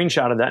 Somebody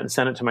screenshotted that and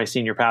sent it to my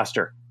senior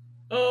pastor.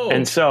 Oh.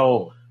 And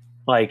so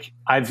like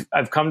I've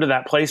come to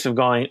that place of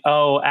going,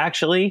 oh,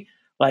 actually,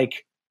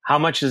 like how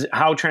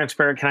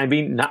transparent can I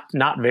be?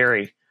 Not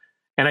very.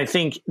 And I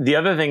think the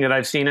other thing that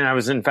I've seen, and I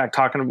was in fact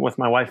talking with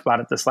my wife about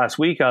it this last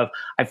week,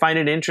 I find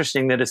it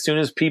interesting that as soon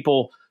as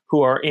people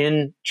who are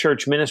in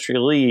church ministry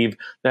leave,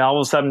 they all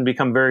of a sudden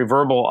become very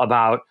verbal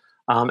about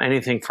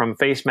anything from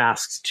face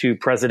masks to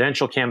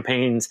presidential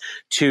campaigns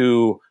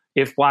to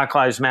if Black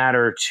Lives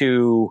Matter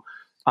to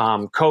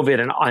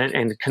COVID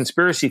and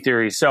conspiracy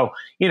theories. So,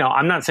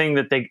 I'm not saying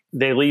that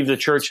they leave the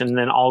church and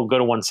then all go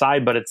to one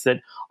side, but it's that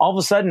all of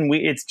a sudden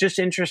it's just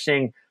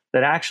interesting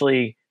that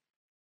actually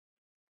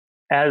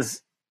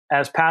as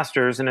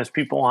pastors and as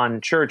people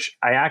on church,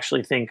 I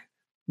actually think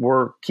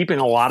we're keeping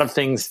a lot of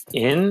things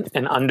in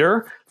and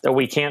under that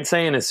we can't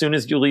say. And as soon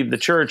as you leave the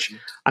church,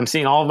 I'm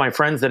seeing all of my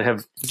friends that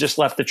have just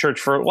left the church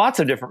for lots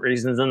of different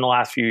reasons in the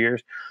last few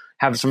years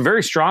have some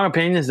very strong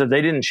opinions that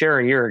they didn't share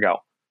a year ago.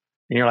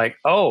 And you're like,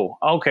 oh,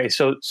 okay.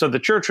 So the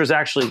church was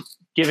actually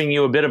giving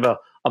you a bit of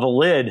a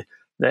lid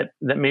that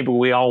maybe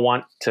we all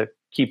want to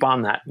keep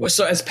on that.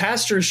 So as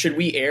pastors, should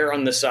we err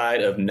on the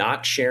side of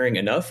not sharing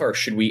enough, or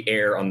should we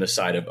err on the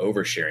side of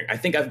oversharing? I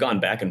think I've gone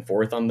back and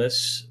forth on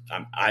this.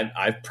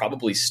 I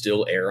probably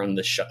still err on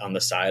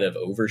the side of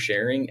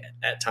oversharing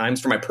at times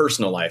for my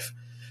personal life.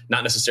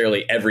 Not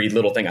necessarily every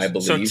little thing I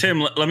believe. So Tim,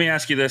 let me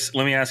ask you this.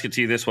 Let me ask it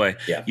to you this way.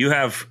 Yeah. You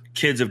have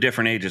kids of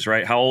different ages,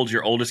 right? How old's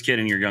your oldest kid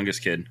and your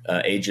youngest kid?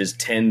 Ages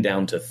 10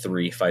 down to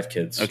 3, 5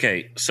 kids.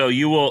 Okay. So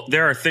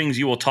there are things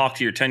you will talk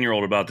to your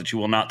 10-year-old about that you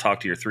will not talk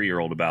to your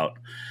 3-year-old about.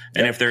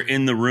 And if they're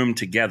in the room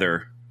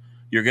together,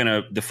 you're going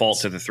to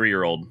default to the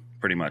 3-year-old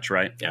pretty much,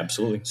 right?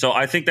 Absolutely. So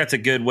I think that's a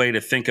good way to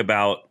think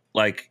about,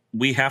 like,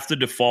 we have to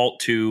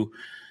default to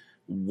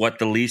what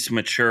the least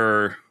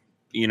mature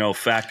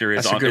factor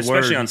is on,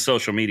 especially on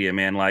social media,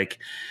 man. Like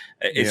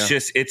it's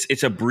just,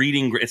 it's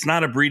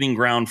not a breeding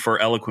ground for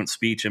eloquent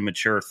speech and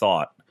mature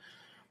thought.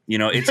 You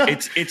know,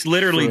 it's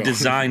literally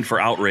designed for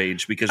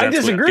outrage because that's I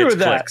disagree what with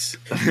gets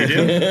that. clicks. You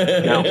do?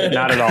 No,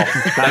 not at all.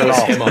 Not That at was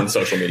all. him on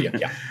social media.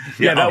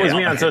 Yeah, that was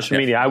me on social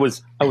media. I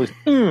was.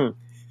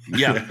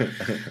 Yeah.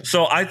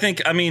 So I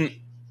think, I mean,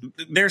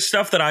 there's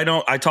stuff that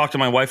I talk to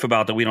my wife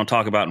about that we don't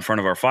talk about in front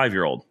of our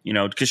 5-year-old, you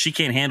know, because she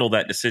can't handle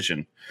that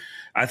decision.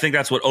 I think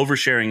that's what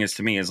oversharing is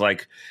to me, is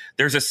like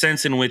there's a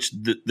sense in which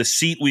the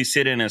seat we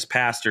sit in as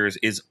pastors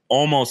is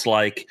almost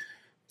like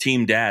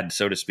team dad,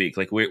 so to speak.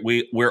 Like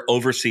we're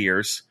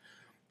overseers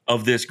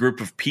of this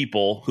group of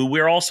people who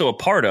we're also a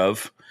part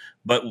of,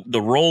 but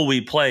the role we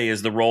play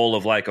is the role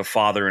of like a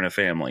father in a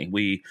family.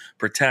 We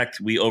protect,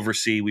 we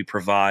oversee, we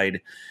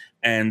provide.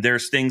 And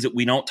there's things that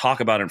we don't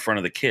talk about in front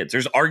of the kids.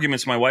 There's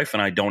arguments my wife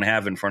and I don't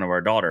have in front of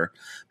our daughter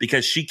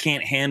because she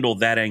can't handle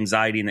that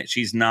anxiety and that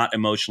she's not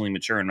emotionally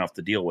mature enough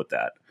to deal with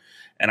that.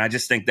 And I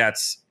just think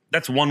that's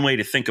one way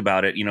to think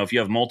about it. You know, if you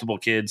have multiple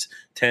kids,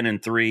 10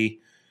 and 3,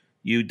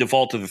 you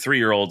default to the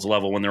 3-year-olds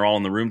level when they're all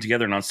in the room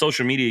together. And on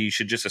social media, you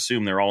should just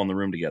assume they're all in the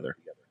room together.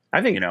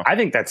 I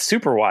think that's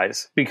super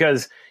wise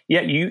because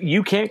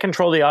you can't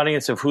control the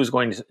audience of who's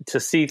going to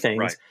see things.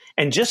 Right.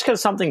 And just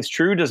because something's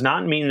true does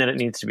not mean that it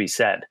needs to be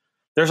said.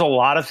 There's a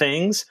lot of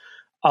things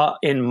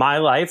in my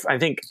life. I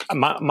think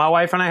my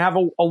wife and I have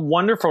a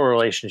wonderful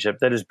relationship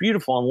that is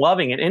beautiful and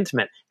loving and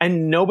intimate,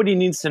 and nobody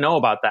needs to know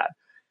about that.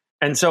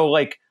 And so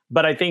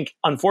but I think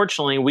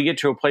unfortunately we get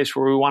to a place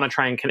where we want to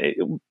try and connect.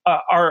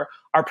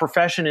 Our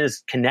profession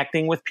is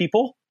connecting with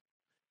people.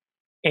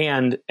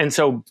 And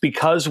so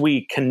because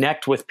we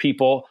connect with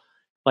people,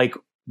 like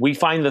we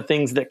find the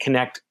things that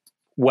connect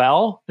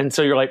well. And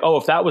so you're like, oh,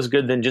 if that was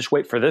good, then just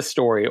wait for this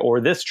story or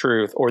this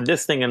truth or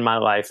this thing in my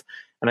life.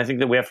 And I think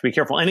that we have to be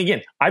careful. And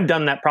again, I've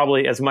done that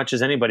probably as much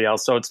as anybody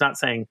else. So it's not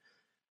saying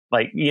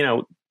like, you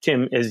know,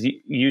 Tim, is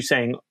you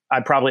saying I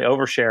probably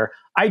overshare.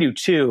 I do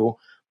too.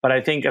 But I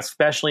think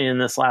especially in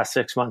this last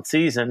 6-month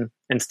season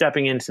and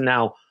stepping into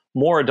now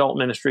more adult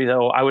ministry,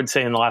 though, I would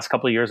say in the last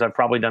couple of years, I've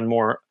probably done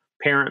more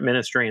parent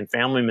ministry and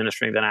family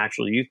ministry than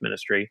actual youth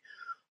ministry.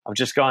 Of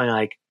just going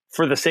like,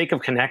 for the sake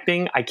of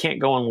connecting, I can't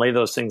go and lay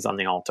those things on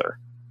the altar.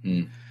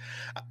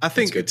 I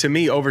think to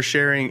me,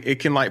 oversharing, it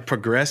can like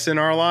progress in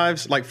our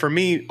lives. Like for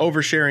me,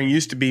 oversharing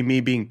used to be me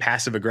being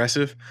passive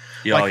aggressive.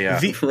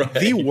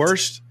 The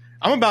worst.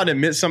 I'm about to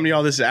admit something to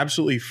y'all. This is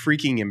absolutely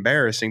freaking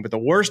embarrassing, but the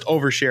worst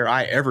overshare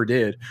I ever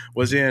did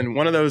was in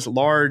one of those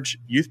large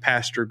youth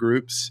pastor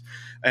groups.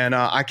 And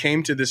I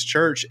came to this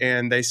church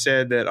and they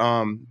said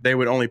that they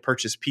would only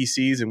purchase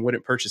PCs and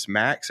wouldn't purchase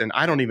Macs. And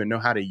I don't even know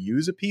how to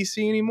use a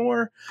PC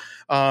anymore.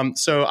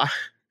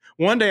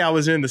 One day I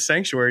was in the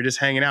sanctuary just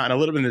hanging out and I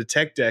looked up in the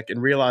tech deck and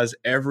realized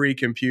every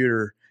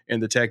computer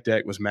in the tech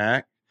deck was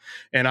Mac.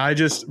 And I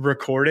just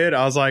recorded.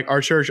 I was like, our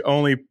church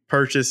only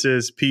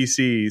purchases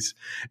PCs.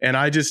 And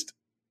I just,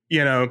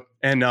 you know,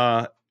 and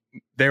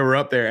they were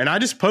up there. And I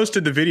just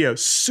posted the video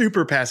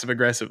super passive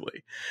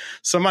aggressively.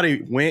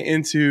 Somebody went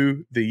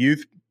into the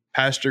youth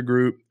pastor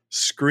group,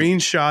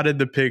 screenshotted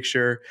the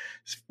picture,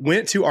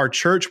 went to our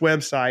church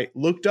website,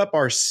 looked up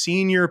our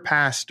senior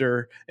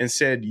pastor and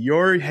said,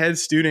 your head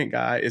student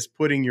guy is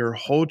putting your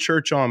whole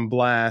church on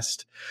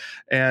blast.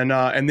 And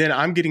then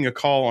I'm getting a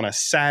call on a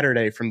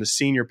Saturday from the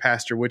senior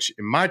pastor, which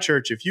in my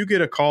church, if you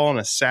get a call on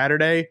a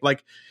Saturday,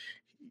 like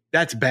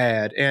that's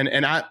bad.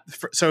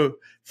 So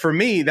for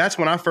me, that's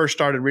when I first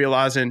started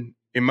realizing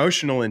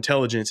emotional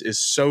intelligence is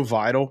so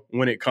vital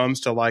when it comes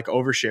to like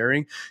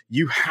oversharing.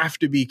 You have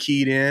to be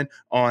keyed in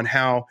on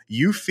how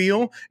you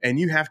feel and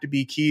you have to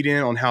be keyed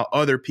in on how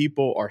other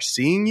people are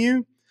seeing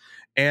you.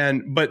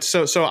 But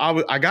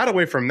I got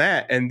away from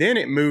that. And then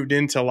it moved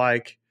into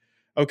like,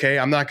 okay,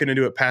 I'm not going to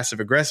do it passive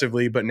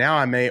aggressively, but now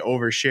I may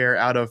overshare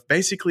out of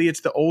basically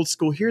it's the old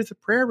school. Here's a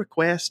prayer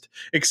request,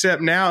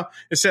 except now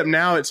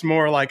it's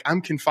more like I'm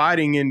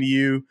confiding into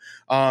you.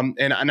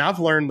 And I've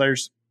learned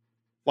there's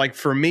like,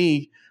 for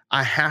me,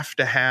 I have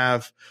to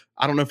have,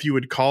 I don't know if you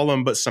would call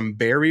them, but some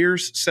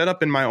barriers set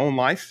up in my own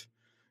life,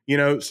 you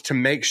know, to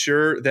make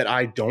sure that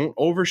I don't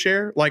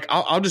overshare. Like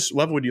I'll just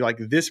level with you, like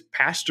this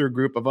pastor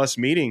group of us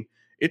meeting,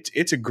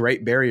 it's a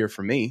great barrier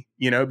for me,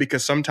 you know,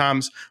 because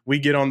sometimes we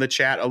get on the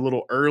chat a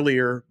little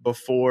earlier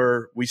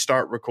before we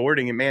start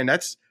recording. And man,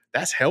 that's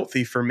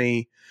healthy for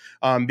me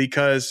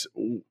because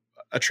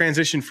a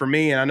transition for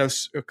me, and I know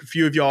a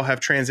few of y'all have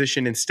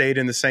transitioned and stayed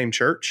in the same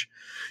church.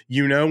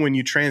 You know, when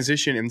you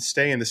transition and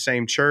stay in the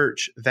same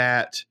church,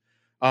 that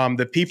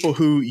the people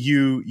who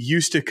you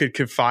used to could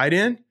confide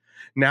in,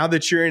 now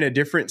that you're in a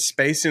different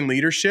space in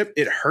leadership,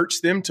 it hurts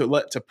them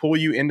to pull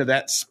you into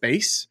that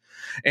space.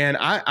 And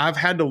I've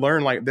had to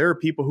learn, like, there are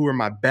people who are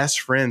my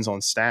best friends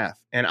on staff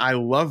and I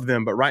love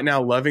them. But right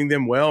now, loving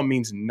them well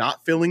means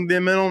not filling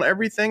them in on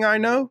everything I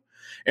know.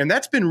 And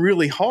that's been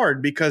really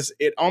hard because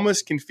it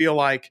almost can feel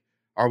like,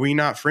 are we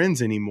not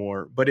friends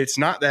anymore? But it's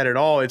not that at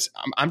all.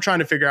 I'm trying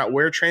to figure out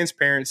where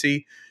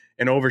transparency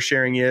and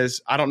oversharing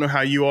is. I don't know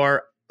how you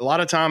are. A lot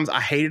of times I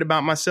hate it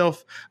about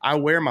myself. I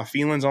wear my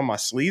feelings on my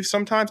sleeve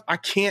sometimes. I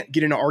can't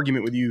get in an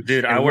argument with you.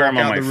 Dude, I wear them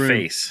on my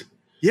face.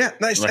 Yeah,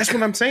 that's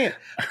what I'm saying.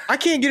 I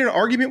can't get in an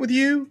argument with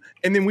you,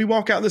 and then we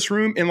walk out this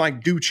room and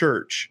like do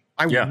church.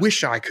 I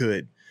wish I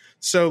could.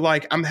 So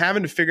like I'm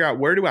having to figure out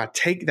where do I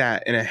take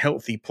that in a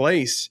healthy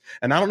place.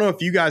 And I don't know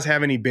if you guys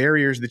have any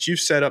barriers that you've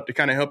set up to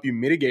kind of help you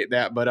mitigate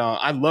that, but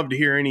I'd love to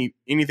hear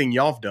anything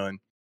y'all have done.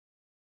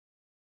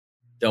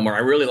 Delmar, I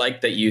really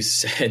like that you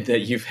said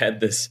that you've had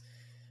this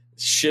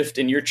shift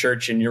in your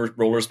church and your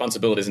role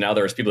responsibilities. Now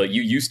there's people that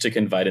you used to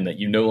confide in that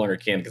you no longer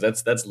can,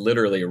 because that's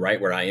literally right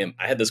where I am.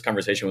 I had this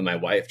conversation with my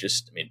wife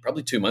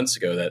probably 2 months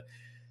ago, that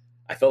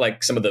I felt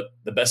like some of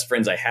the best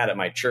friends I had at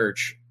my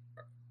church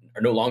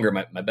are no longer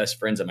my best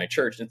friends at my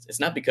church. It's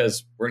not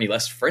because we're any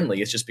less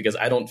friendly. It's just because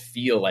I don't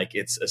feel like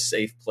it's a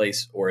safe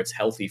place or it's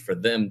healthy for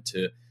them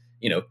to,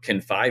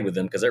 confide with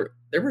them. Because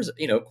there was,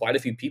 quite a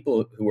few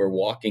people who were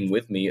walking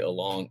with me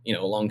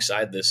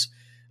alongside this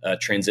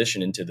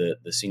transition into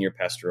the senior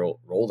pastoral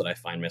role that I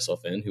find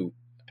myself in, who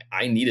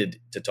I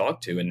needed to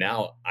talk to. And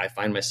now I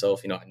find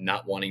myself,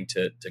 not wanting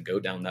to go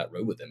down that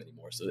road with them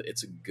anymore. So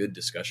it's a good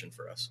discussion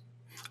for us.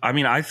 I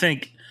mean, I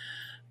think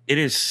it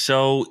is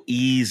so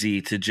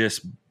easy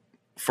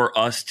for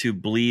us to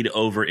bleed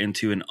over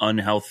into an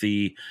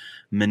unhealthy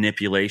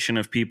manipulation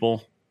of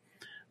people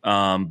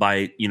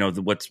by,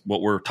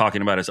 what we're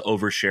talking about is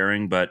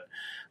oversharing. But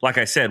like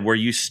I said, where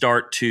you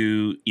start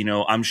to,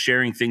 I'm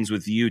sharing things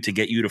with you to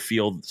get you to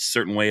feel a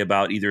certain way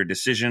about either a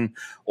decision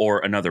or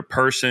another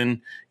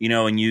person,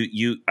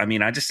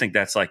 and I just think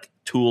that's like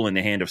tool in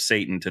the hand of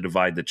Satan to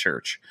divide the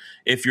church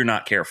if you're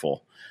not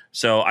careful.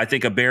 So I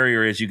think a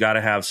barrier is you got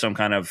to have some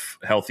kind of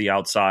healthy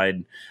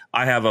outside.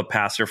 I have a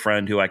pastor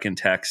friend who I can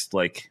text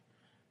like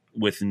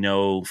with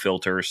no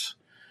filters,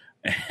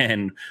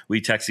 and we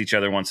text each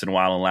other once in a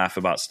while and laugh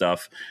about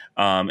stuff.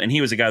 And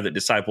he was a guy that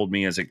discipled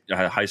me as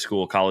a high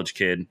school, college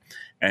kid.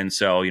 And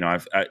so,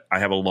 I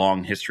have a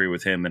long history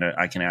with him, and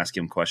I can ask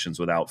him questions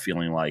without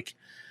feeling like,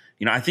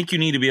 I think you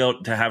need to be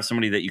able to have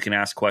somebody that you can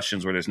ask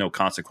questions where there's no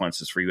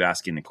consequences for you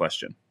asking the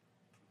question.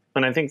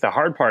 And I think the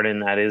hard part in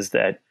that is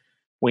that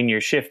when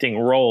you're shifting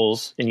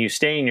roles and you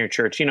stay in your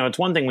church, it's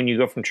one thing when you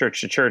go from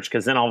church to church,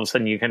 because then all of a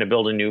sudden you kind of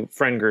build a new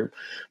friend group.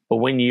 But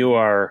when you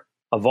are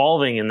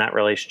evolving in that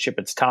relationship,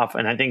 it's tough.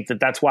 And I think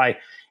that's why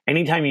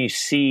anytime you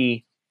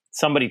see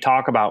somebody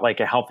talk about like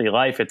a healthy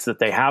life, it's that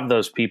they have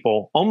those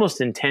people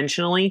almost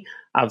intentionally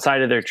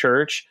outside of their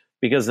church,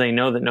 because they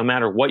know that no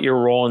matter what your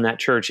role in that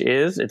church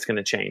is, it's going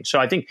to change. So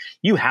I think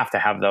you have to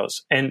have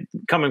those. And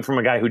coming from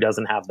a guy who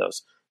doesn't have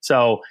those.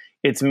 So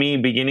it's me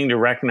beginning to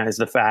recognize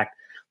the fact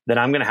that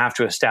I'm going to have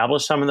to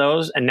establish some of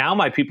those. And now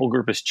my people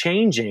group is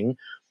changing,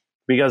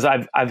 because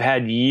I've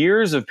had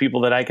years of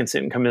people that I can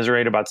sit and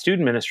commiserate about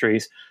student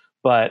ministries,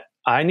 but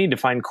I need to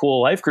find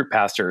cool life group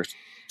pastors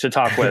to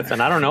talk with.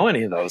 And I don't know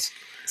any of those.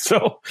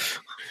 So,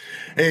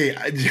 hey,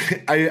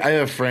 I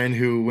have a friend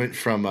who went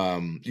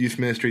from youth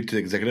ministry to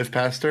executive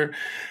pastor,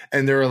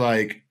 and they were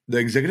like, the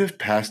executive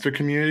pastor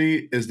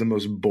community is the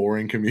most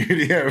boring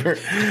community ever.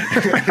 So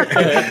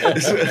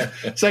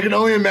I can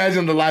only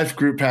imagine the life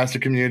group pastor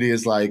community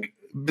is like,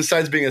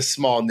 besides being a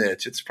small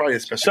niche, it's probably a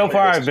special. So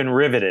far, I've been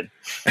riveted.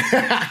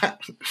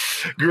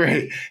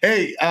 Great.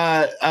 Hey,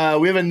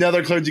 we have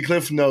another Clergy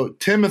Cliff Note.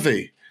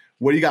 Timothy,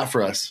 what do you got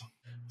for us?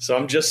 So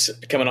I'm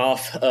just coming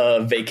off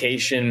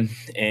vacation,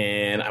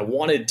 and I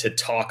wanted to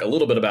talk a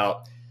little bit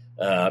about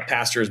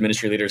pastors,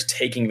 ministry leaders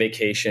taking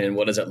vacation.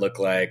 What does that look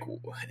like?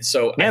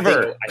 So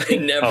never. I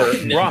think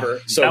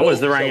never. So that was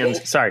the right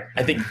answer. Sorry.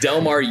 I think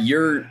Delmar,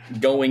 you're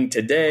going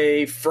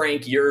today.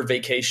 Frank, you're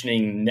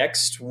vacationing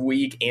next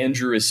week.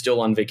 Andrew is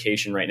still on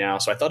vacation right now.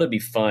 So I thought it'd be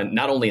fun,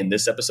 not only in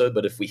this episode,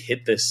 but if we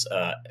hit this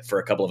for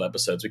a couple of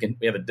episodes, we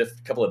have a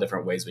couple of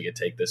different ways we could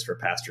take this for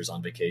pastors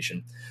on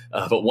vacation.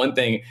 But one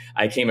thing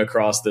I came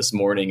across this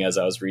morning as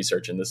I was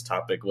researching this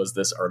topic was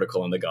this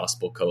article in the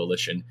Gospel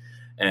Coalition,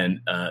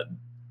 and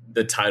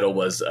the title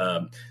was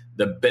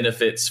The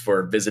Benefits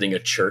for Visiting a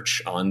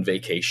Church on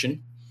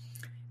Vacation.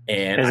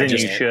 And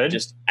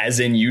as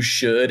in you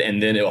should,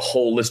 and then a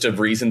whole list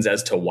of reasons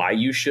as to why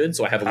you should.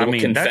 So I have a little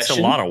confession. That's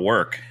a lot of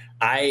work.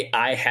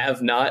 I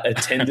have not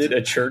attended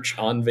a church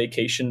on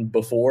vacation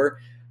before.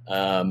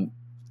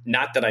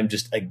 Not that I'm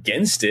just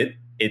against it.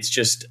 It's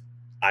just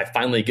I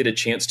finally get a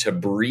chance to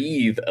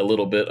breathe a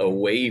little bit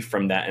away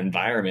from that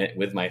environment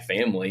with my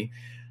family.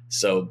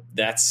 So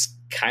that's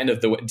kind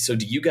of the way. So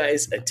do you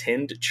guys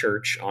attend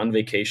church on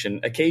vacation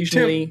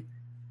occasionally?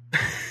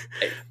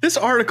 This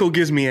article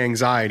gives me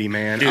anxiety,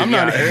 man. Dude,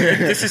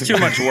 this is too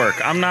much work.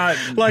 I'm not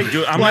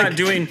not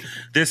doing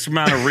this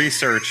amount of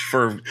research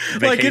for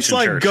vacation. Like it's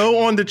like church.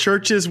 Go on the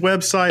church's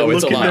website,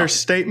 look at their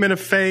statement of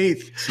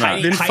faith,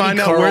 then find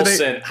out where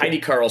Heidi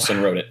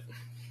Carlson wrote it.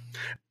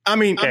 I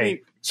mean,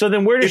 so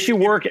then where does she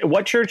work?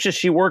 What church does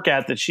she work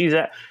at that she's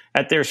at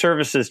their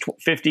services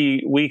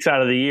 50 weeks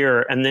out of the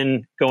year and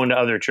then going to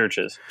other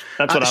churches?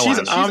 That's what I want.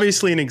 She's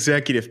obviously an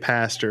executive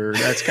pastor.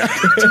 That's kind of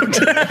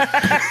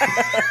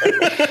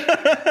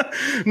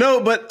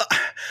no, but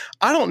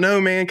I don't know,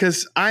 man,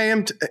 because I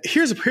am.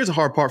 Here's a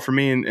hard part for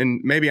me,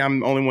 and maybe I'm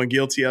the only one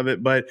guilty of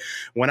it. But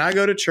when I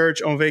go to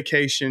church on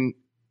vacation,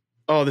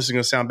 oh, this is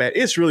going to sound bad.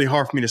 It's really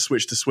hard for me to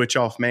switch the switch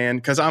off, man,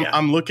 because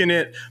I'm looking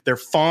at their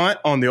font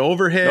on the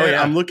overhead. Oh,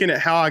 yeah. I'm looking at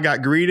how I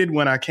got greeted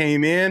when I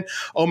came in.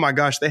 Oh my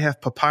gosh, they have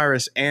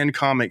Papyrus and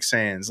Comic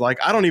Sans. Like,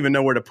 I don't even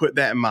know where to put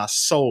that in my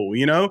soul,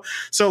 you know?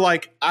 So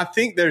like, I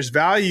think there's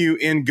value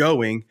in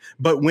going,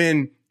 but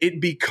when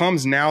it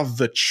becomes now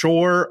the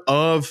chore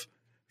of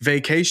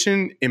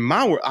vacation in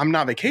my world, I'm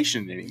not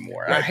vacationing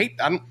anymore. Right.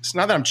 It's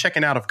not that I'm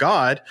checking out of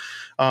God,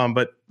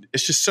 but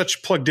it's just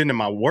such plugged into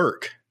my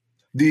work.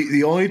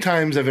 The only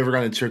times I've ever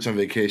gone to church on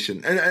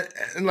vacation,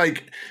 and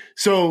like,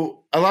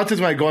 so a lot of times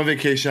when I go on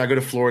vacation, I go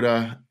to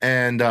Florida,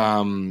 and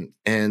I'm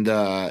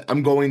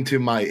going to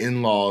my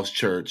in-laws'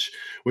 church,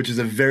 which is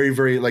a very,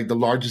 very, like, the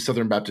largest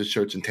Southern Baptist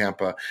church in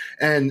Tampa,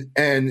 and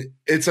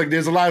it's like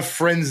there's a lot of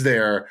friends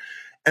there.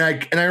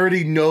 And I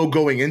already know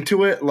going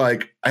into it,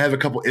 like, I have a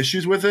couple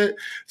issues with it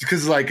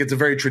because, like, it's a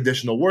very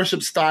traditional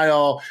worship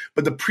style,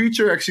 but the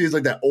preacher actually is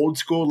like that old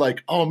school,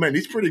 like, oh man,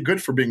 he's pretty good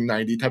for being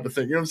 90 type of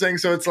thing. You know what I'm saying?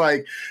 So it's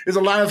like, there's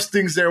a lot of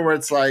things there where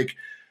it's like,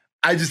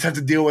 I just have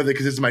to deal with it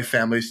because it's my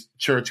family's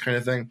church kind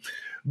of thing.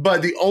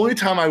 But the only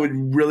time I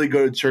would really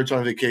go to church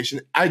on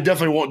vacation, I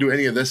definitely won't do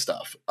any of this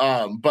stuff.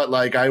 But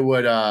like I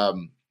would,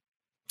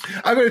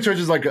 I go to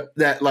churches like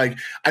that, like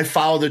I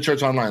follow the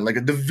church online,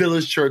 like the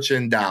Village Church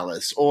in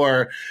Dallas,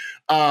 or,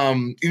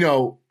 you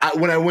know,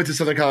 when I went to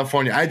Southern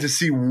California, I had to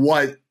see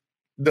what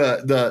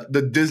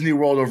the Disney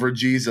World over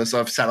Jesus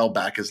of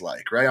Saddleback is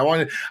like, right? I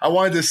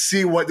wanted to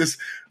see what this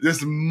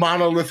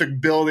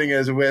monolithic building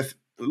is with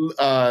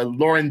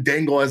Lauren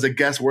Daigle as a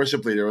guest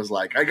worship leader was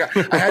like.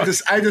 I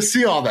had to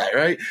see all that,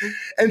 right?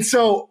 And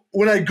so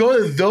when I go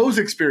to those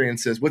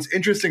experiences, what's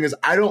interesting is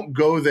I don't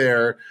go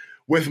there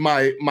with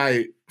my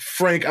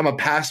Frank, I'm a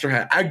pastor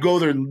hat. I go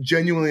there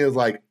genuinely as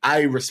like,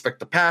 I respect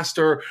the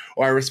pastor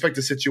or I respect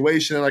the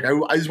situation. And like,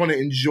 I just want to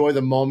enjoy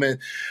the moment.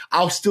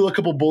 I'll steal a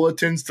couple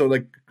bulletins to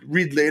like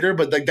read later,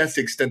 but like, that's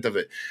the extent of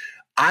it.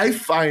 I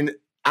find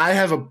I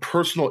have a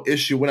personal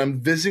issue when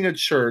I'm visiting a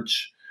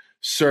church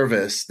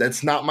service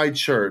that's not my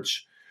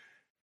church,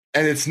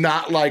 and it's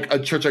not like a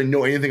church I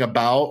know anything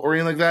about or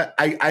anything like that.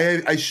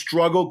 I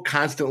struggle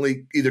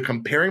constantly either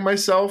comparing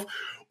myself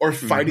or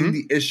fighting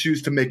the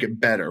issues to make it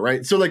better,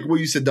 right? So like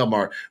what you said,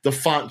 Delmar, the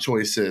font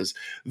choices,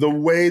 the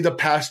way the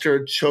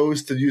pastor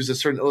chose to use a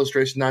certain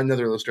illustration, not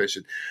another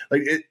illustration.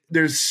 Like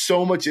there's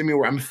so much in me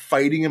where I'm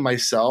fighting in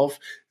myself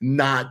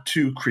not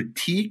to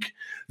critique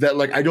that,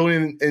 like, I don't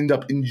even end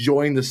up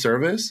enjoying the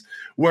service.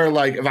 Where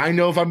like, if I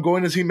know if I'm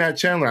going to see Matt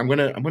Chandler, I'm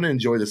gonna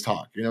enjoy this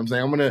talk. You know what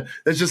I'm saying?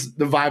 That's just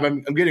the vibe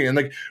I'm getting. And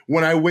like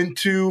when I went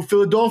to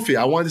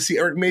Philadelphia, I wanted to see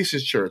Eric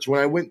Mason's church.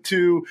 When I went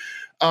to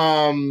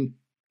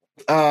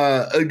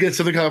again,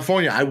 Southern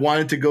California, I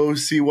wanted to go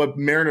see what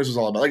Mariners was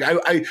all about.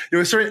 Like there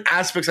were certain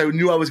aspects I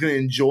knew I was going to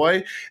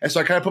enjoy. And so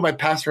I kind of put my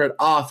pastor hat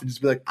off and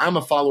just be like, I'm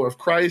a follower of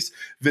Christ,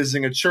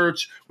 visiting a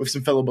church with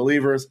some fellow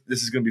believers.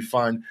 This is going to be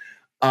fun.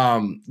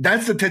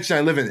 That's the tension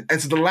I live in.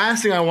 And so the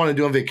last thing I want to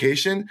do on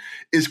vacation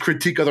is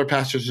critique other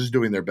pastors just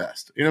doing their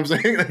best. You know what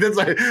I'm saying? That's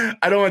like,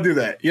 I don't want to do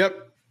that.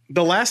 Yep.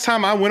 The last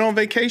time I went on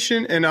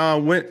vacation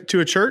and went to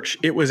a church,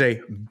 it was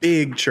a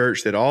big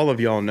church that all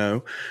of y'all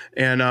know.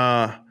 And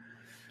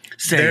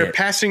they're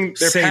passing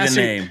the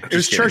name. It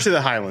was Church of the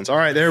Highlands. All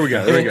right, there we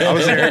go. I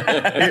was there.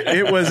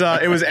 It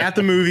was at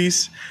the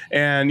movies,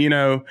 and you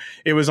know,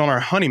 it was on our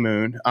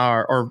honeymoon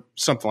or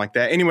something like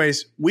that.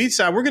 Anyways, we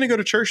decided we're going to go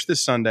to church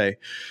this Sunday,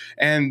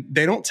 and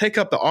they don't take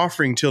up the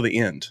offering till the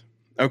end.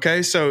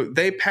 Okay, so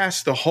they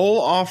pass the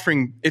whole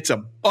offering. It's a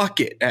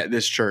bucket at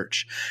this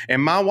church,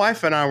 and my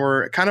wife and I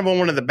were kind of on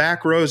one of the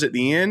back rows at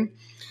the end.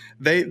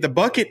 The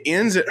bucket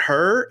ends at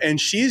her, and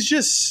she's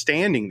just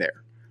standing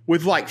there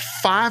with like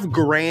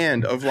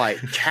 $5,000 of like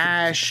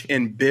cash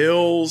and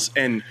bills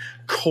and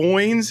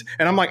coins.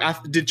 And I'm like,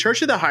 did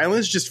Church of the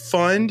Highlands just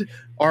fund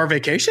our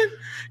vacation?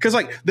 Because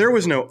like there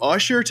was no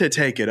usher to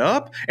take it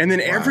up. And then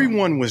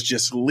everyone was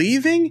just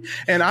leaving.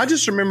 And I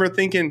just remember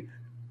thinking,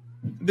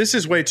 this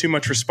is way too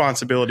much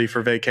responsibility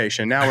for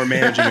vacation. Now we're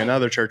managing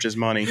another church's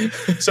money.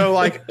 So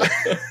like,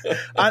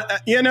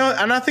 and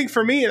I think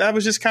for me, that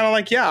was just kind of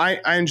like, yeah,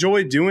 I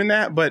enjoyed doing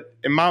that, but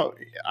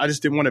I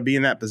just didn't want to be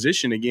in that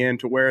position again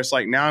to where it's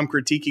like, now I'm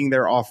critiquing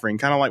their offering,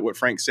 kind of like what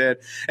Frank said.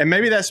 And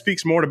maybe that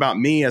speaks more about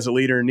me as a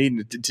leader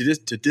needing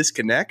to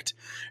disconnect.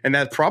 And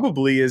that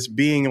probably is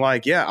being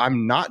like, yeah,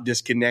 I'm not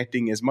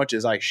disconnecting as much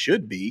as I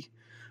should be.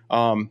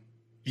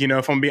 You know,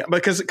 if I'm being,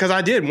 because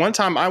I did one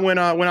time I went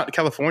out to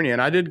California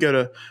and I did go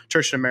to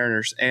Church of the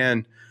Mariners,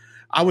 and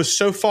I was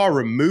so far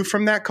removed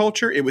from that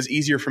culture, it was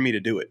easier for me to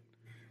do it.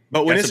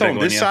 But when it's on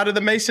this side of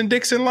the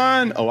Mason-Dixon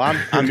line,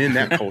 I'm in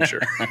that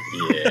culture.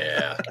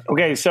 Yeah.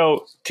 Okay,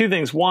 so two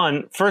things.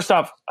 One, first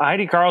off,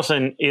 Heidi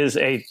Carlson is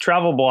a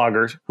travel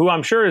blogger who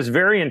I'm sure is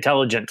very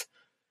intelligent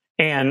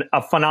and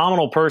a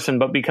phenomenal person,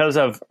 but because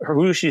of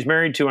who she's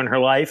married to in her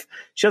life,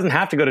 she doesn't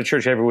have to go to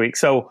church every week.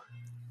 So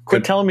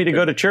quit telling me to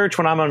go to church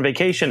when I'm on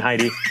vacation,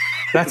 Heidi.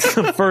 That's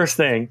the first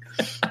thing.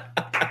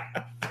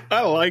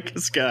 I like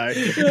this guy.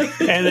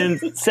 And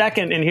then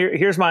second, and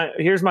here's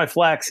my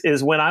flex,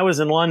 is when I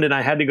was in London,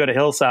 I had to go to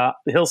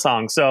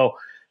Hillsong. So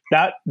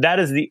That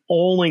is the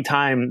only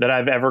time that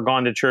I've ever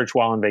gone to church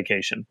while on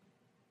vacation.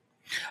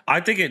 I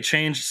think it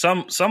changed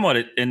somewhat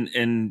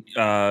in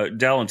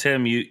Dell and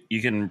Tim.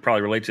 You can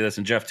probably relate to this,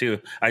 and Jeff too.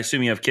 I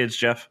assume you have kids,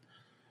 Jeff.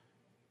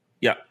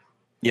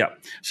 Yeah.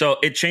 So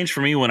it changed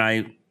for me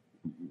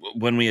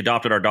when we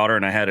adopted our daughter,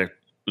 and I had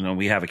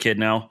we have a kid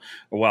now.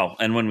 Well,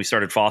 and when we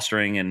started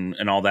fostering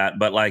and all that.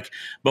 But like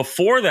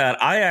before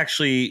that, I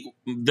actually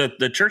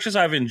the churches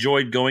I've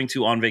enjoyed going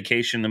to on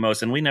vacation the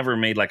most, and we never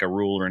made like a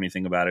rule or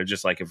anything about it.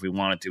 Just like if we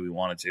wanted to, we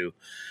wanted to.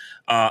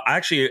 I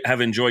actually have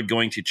enjoyed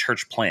going to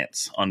church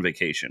plants on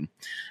vacation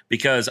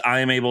because I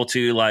am able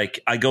to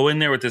I go in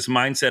there with this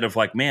mindset of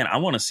like, man, I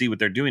want to see what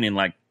they're doing and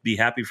like be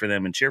happy for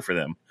them and cheer for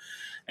them.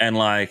 And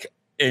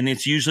and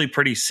it's usually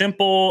pretty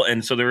simple.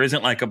 And so there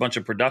isn't like a bunch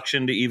of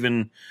production to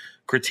even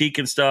critique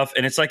and stuff.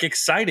 And it's like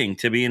exciting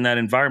to be in that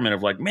environment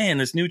of like, man,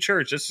 this new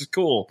church, this is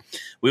cool.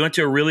 We went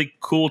to a really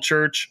cool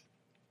church.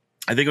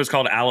 I think it was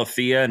called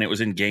Aletheia, and it was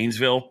in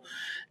Gainesville.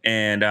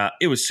 And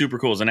it was super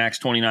cool. It was an Acts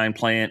 29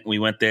 plant. We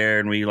went there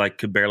and we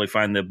could barely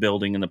find the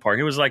building in the park.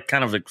 It was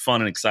kind of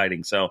fun and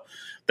exciting. So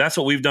that's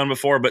what we've done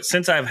before. But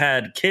since I've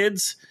had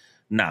kids,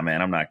 nah,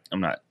 man, I'm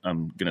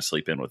going to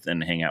sleep in with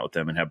and hang out with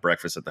them and have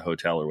breakfast at the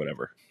hotel or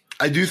whatever.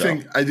 I do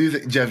think,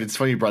 Jeff, it's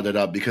funny you brought that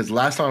up because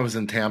last time I was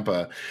in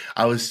Tampa,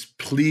 I was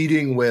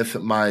pleading with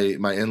my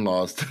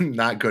in-laws to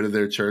not go to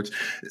their church.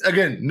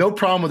 Again, no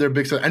problem with their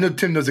big church. I know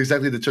Tim knows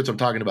exactly the church I'm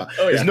talking about.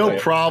 Oh, yeah. There's no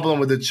problem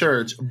with the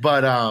church,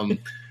 but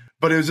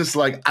it was just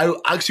like, I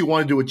actually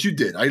want to do what you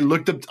did. I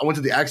went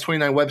to the Acts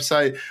 29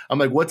 website. I'm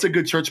like, what's a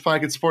good church plan I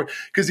could support?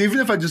 Because even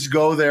if I just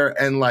go there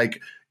and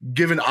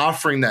give an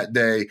offering that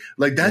day,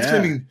 that's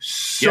going to mean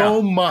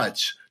so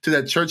much to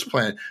that church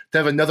plant to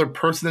have another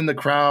person in the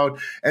crowd.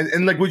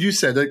 And like what you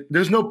said,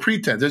 there's no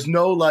pretense. There's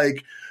no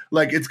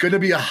it's going to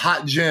be a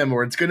hot gym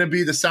or it's going to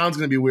be, the sound's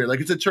going to be weird.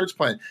 It's a church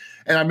plant.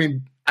 And I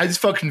mean, I just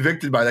felt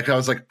convicted by that because I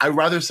was like, I'd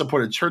rather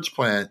support a church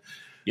plant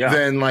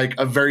than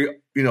a very,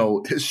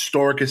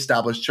 historic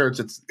established church.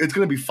 It's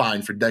going to be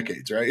fine for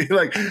decades, right?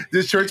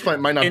 This church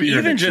plant might not be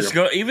even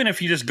even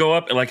if you just go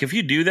up, if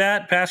you do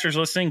that, pastors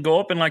listening, go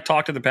up and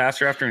talk to the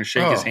pastor after and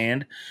shake his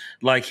hand.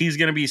 He's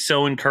going to be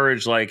so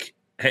encouraged,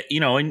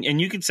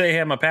 and you could say, hey,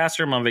 I'm a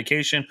pastor, I'm on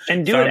vacation,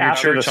 and do it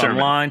after the sermon.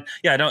 Online.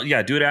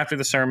 Do it after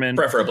the sermon,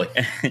 preferably.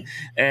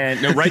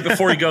 And right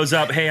before he goes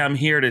up, hey, I'm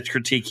here to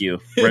critique you.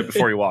 Right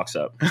before he walks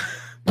up.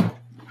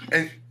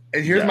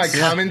 And here's my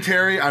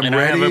commentary. I'm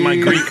ready. I have my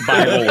Greek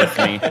Bible with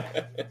me.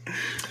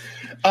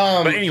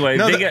 But anyway,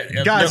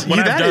 guys, when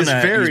I've done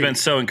that, he's been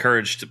so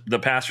encouraged. The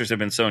pastors have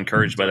been so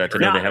encouraged by that to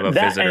know they have a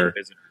visitor.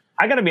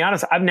 I got to be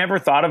honest, I've never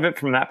thought of it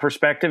from that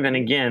perspective. And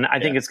again, I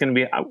think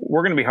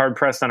we're going to be hard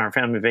pressed on our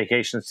family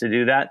vacations to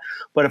do that.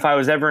 But if I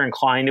was ever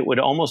inclined, it would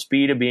almost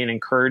be to be an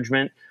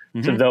encouragement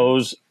to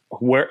those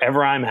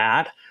wherever I'm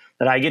at,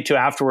 that I get to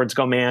afterwards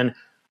go, man,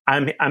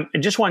 I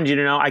just wanted you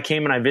to know I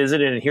came and I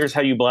visited, and here's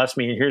how you blessed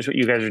me, and here's what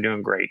you guys are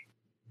doing great.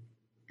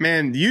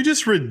 Man, you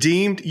just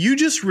redeemed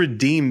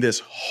this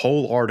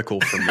whole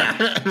article from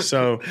me.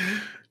 So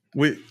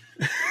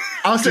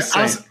I'll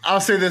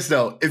say this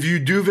though. If you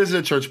do visit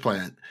a church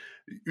plant,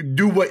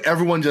 do what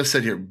everyone just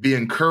said here. Be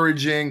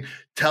encouraging.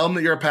 Tell them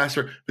that you're a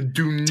pastor, but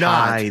do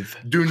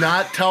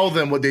not tell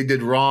them what they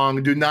did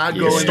wrong. Do not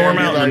go storm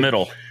out in the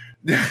middle.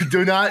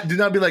 Do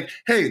not be like,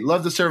 hey,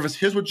 love the service.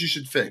 Here's what you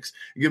should fix.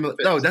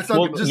 No, that's not.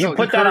 Well, you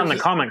put that on the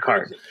comment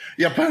card.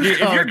 Yeah,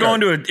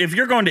 if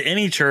you're going to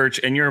any church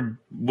and you're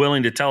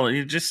willing to tell it,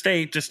 you just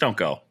stay. Just don't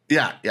go.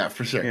 Yeah,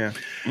 for sure. Yeah.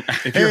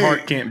 If your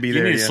heart can't be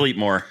there, you need to sleep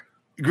more.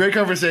 Great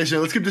conversation.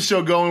 Let's keep the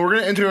show going. We're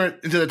going to enter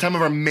into the time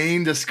of our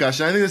main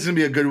discussion. I think this is going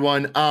to be a good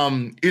one.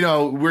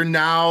 We're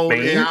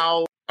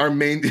now our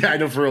main. Yeah, I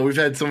know, for real.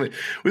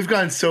 We've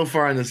gone so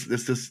far in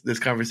this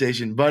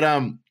conversation, but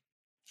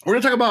we're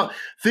going to talk about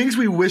things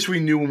we wish we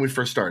knew when we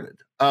first started.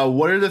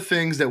 What are the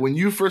things that when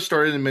you first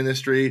started in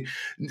ministry,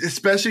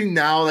 especially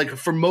now,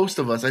 for most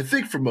of us,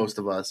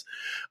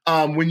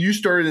 when you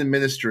started in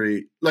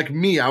ministry, like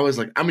me, I was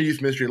like, I'm a youth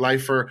ministry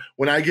lifer.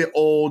 When I get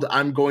old,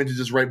 I'm going to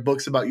just write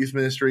books about youth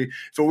ministry.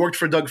 If it worked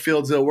for Doug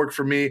Fields, it'll work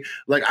for me.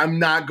 I'm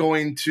not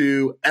going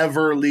to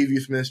ever leave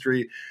youth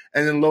ministry.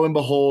 And then lo and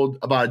behold,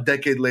 about a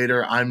decade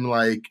later, I'm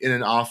in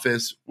an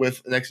office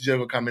with an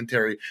exegetical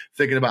commentary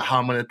thinking about how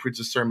I'm going to preach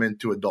a sermon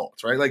to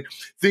adults, right?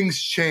 Things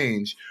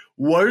change.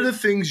 What are the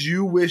things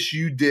you wish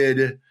you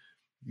did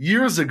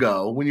years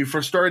ago when you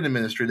first started in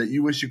ministry that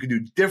you wish you could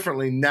do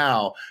differently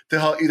now to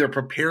help either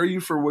prepare you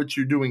for what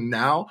you're doing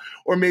now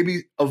or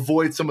maybe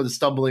avoid some of the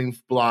stumbling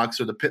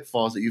blocks or the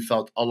pitfalls that you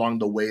felt along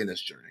the way in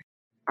this journey?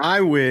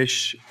 I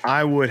wish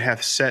I would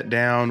have sat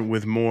down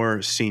with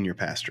more senior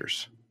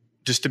pastors.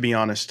 Just to be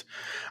honest,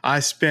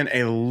 I spent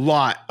a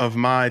lot of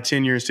my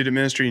tenure in student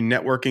ministry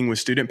networking with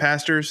student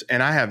pastors,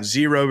 and I have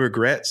zero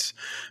regrets,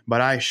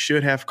 but I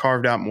should have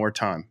carved out more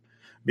time.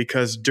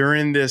 Because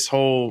during this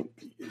whole,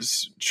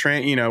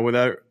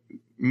 without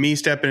me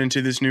stepping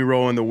into this new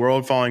role and the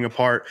world falling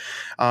apart,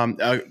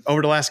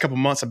 over the last couple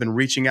of months, I've been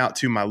reaching out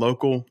to my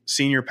local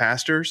senior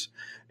pastors.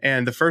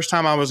 And the first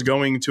time I was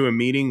going to a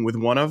meeting with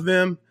one of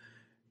them,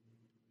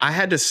 I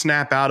had to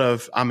snap out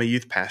of I'm a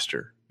youth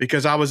pastor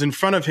because I was in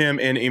front of him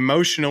and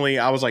emotionally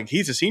I was like,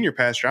 he's a senior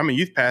pastor, I'm a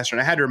youth pastor.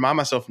 And I had to remind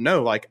myself,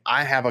 no, like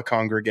I have a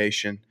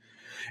congregation.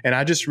 And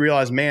I just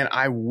realized, man,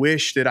 I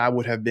wish that I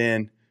would have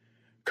been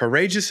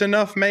courageous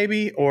enough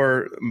maybe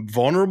or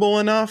vulnerable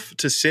enough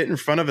to sit in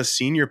front of a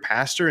senior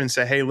pastor and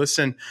say, hey,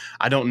 listen,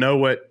 I don't know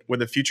what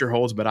the future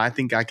holds, but I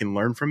think I can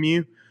learn from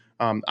you.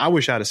 I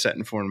wish I'd have sat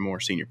in front of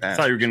more senior pastors.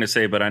 I thought you were going to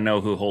say, but I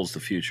know who holds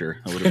the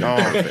future. That would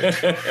have been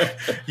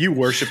perfect. You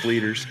worship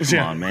leaders. Come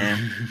on,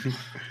 man.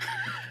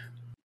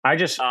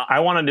 I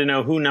wanted to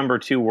know who number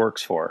 2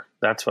 works for.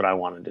 That's what I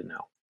wanted to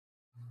know.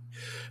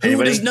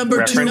 Who does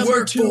number 2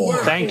 work for?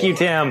 Thank you,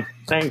 Tim.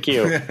 Thank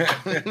you.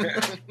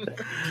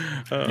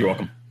 You're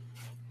welcome.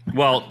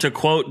 Well, to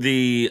quote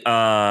the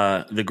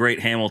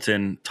great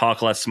Hamilton,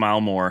 talk less, smile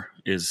more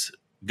is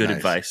good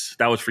advice.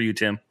 That was for you,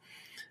 Tim.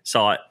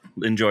 Saw it,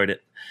 enjoyed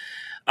it.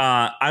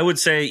 I would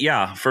say,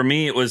 yeah, for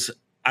me,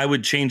 I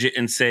would change it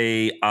and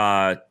say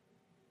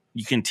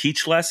you can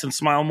teach less and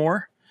smile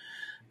more,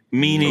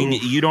 meaning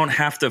you don't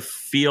have to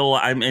feel,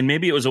 and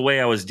maybe it was a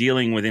way I was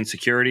dealing with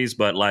insecurities,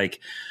 but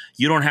like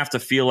you don't have to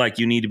feel like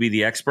you need to be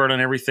the expert on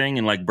everything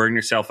and like burn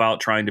yourself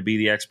out trying to be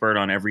the expert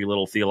on every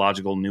little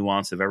theological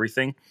nuance of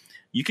everything.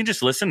 You can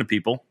just listen to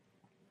people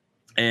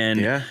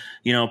and,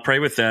 pray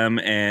with them.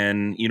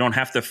 And you don't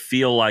have to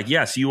feel like,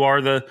 yes, you are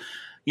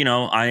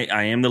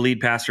I am the lead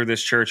pastor of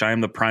this church. I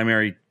am the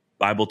primary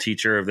Bible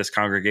teacher of this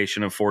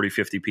congregation of 40,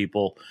 50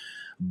 people.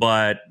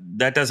 But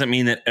that doesn't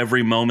mean that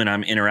every moment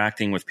I'm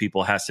interacting with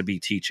people has to be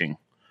teaching.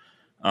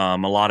 A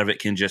lot of it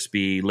can just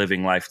be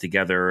living life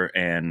together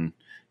and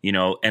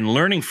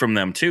learning from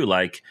them too.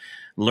 Like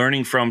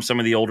learning from some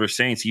of the older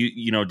saints.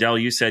 Del,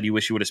 you said you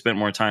wish you would have spent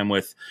more time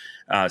with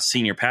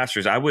senior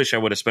pastors. I wish I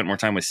would have spent more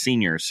time with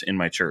seniors in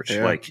my church,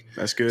 like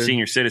that's good.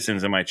 Senior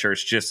citizens in my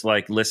church, just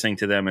like listening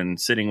to them and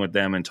sitting with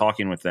them and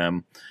talking with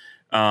them.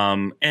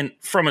 And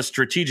from a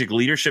strategic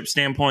leadership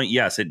standpoint,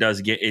 yes, it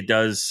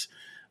does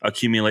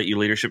accumulate you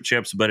leadership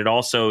chips, but it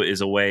also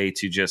is a way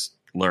to just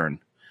learn.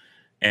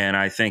 And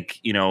I think,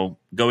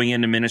 going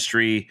into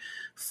ministry,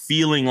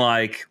 feeling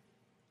like,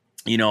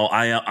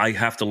 I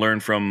have to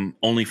learn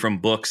only from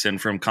books and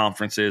from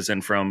conferences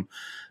and from,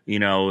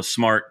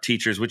 smart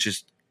teachers, which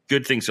is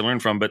good things to learn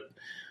from. But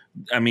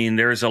I mean,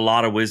 there's a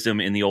lot of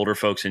wisdom in the older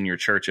folks in your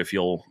church if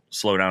you'll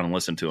slow down and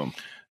listen to them.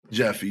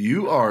 Jeff,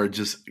 you are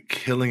just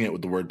killing it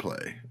with the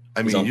wordplay.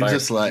 I mean, you're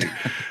just like,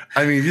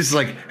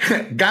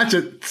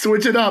 gotcha,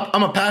 switch it up.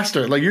 I'm a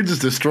pastor. Like, you're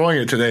just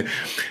destroying it today.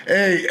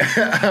 Hey,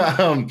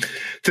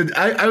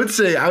 I would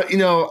say,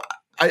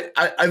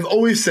 I've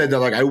always said that,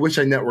 like, I wish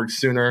I networked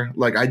sooner.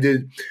 Like I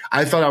did.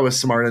 I thought I was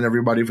smarter than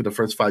everybody for the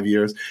first 5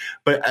 years.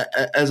 But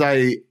as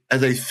I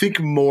think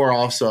more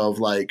also of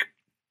like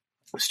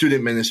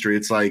student ministry,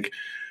 it's like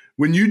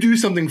when you do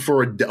something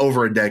for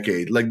over a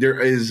decade, like there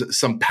is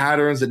some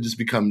patterns that just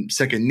become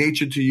second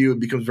nature to you. It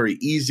becomes very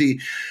easy.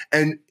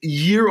 And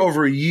year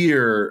over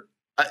year,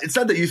 it's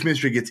not that youth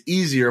ministry gets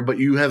easier, but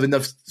you have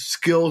enough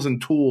skills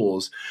and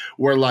tools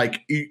where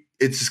like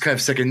it's just kind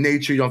of second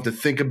nature. You don't have to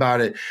think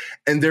about it.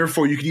 And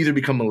therefore you can either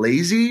become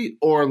lazy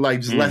or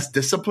like just less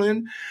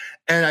disciplined.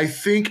 And I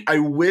think I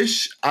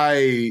wish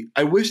there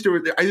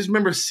were, I just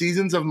remember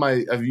seasons of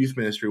youth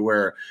ministry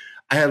where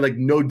I had like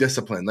no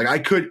discipline. Like I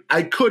could,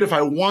 if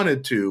I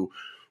wanted to,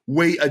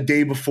 wait a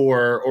day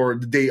before or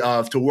the day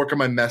of to work on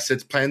my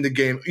message, plan the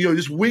game,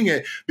 just wing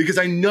it, because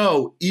I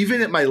know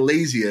even at my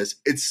laziest,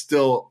 it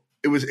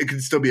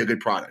could still be a good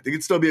product. It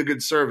could still be a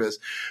good service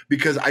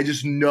because I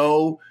just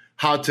know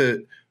how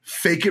to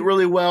fake it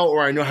really well,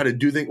 or I know how to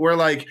do things where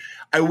like,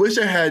 I wish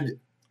I had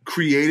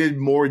created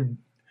more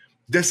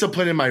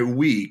discipline in my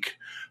week.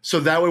 So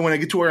that way, when I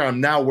get to where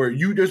I'm now, where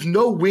there's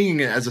no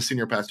winging it as a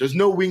senior pastor, there's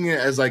no winging it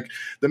as like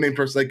the main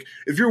person. Like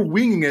if you're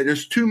winging it,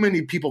 there's too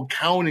many people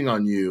counting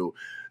on you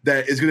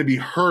that is going to be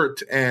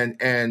hurt and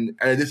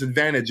at a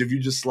disadvantage if you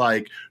just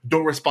like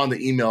don't respond to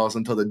emails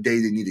until the day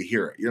they need to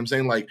hear it. You know what I'm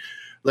saying?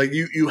 Like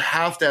you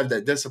have to have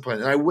that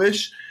discipline. And I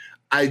wish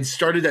I'd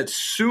started that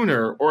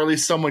sooner, or at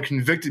least someone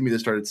convicted me to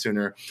start it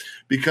sooner,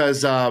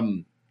 because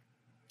I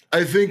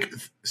think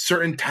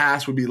certain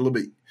tasks would be a little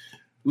bit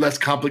less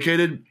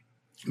complicated.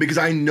 Because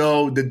I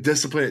know the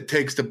discipline it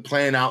takes to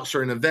plan out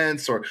certain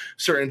events or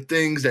certain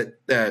things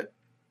that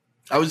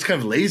I was just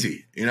kind of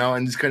lazy,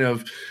 and just kind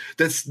of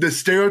that's the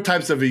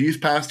stereotypes of a youth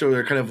pastor.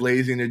 They're kind of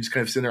lazy and they just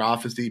kind of sit in their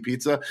office to eat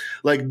pizza.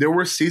 Like there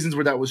were seasons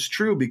where that was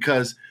true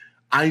because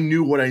I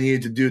knew what I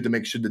needed to do to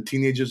make sure the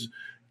teenagers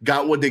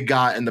got what they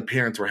got and the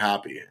parents were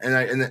happy.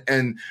 And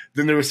then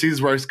there were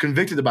seasons where I was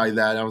convicted by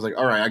that. And I was like,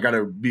 all right, I got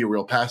to be a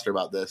real pastor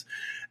about this.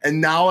 And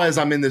now as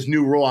I'm in this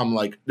new role, I'm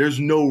like, there's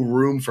no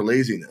room for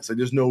laziness. Like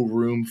there's no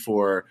room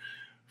for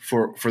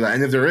that.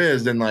 And if there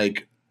is, then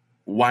like,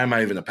 why am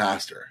I even a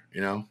pastor?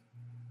 I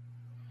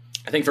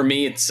think for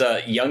me, it's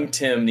young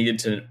Tim needed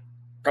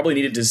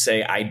to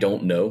say, I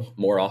don't know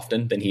more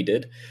often than he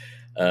did.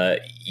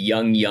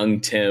 Young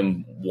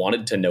Tim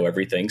wanted to know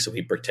everything. So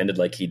he pretended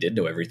like he did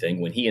know everything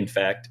when he in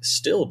fact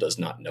still does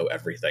not know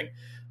everything.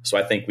 So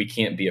I think we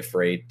can't be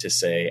afraid to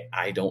say,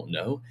 I don't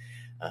know.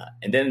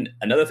 And then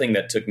another thing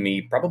that took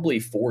me probably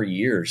 4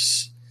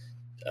 years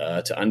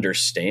to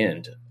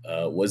understand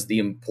was the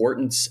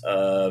importance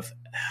of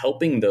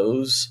helping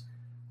those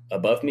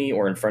above me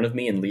or in front of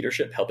me in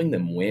leadership, helping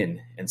them win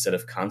instead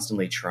of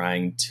constantly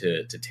trying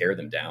to tear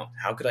them down.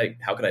 How could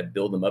I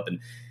build them up?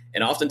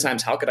 And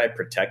oftentimes, how could I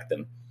protect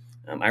them?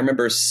 I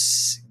remember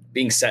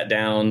being sat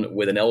down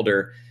with an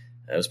elder.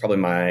 It was probably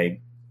my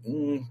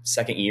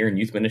second year in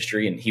youth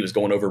ministry, and he was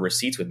going over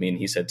receipts with me. And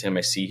he said, "Tim,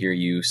 I see here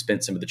you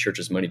spent some of the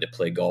church's money to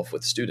play golf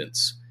with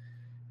students."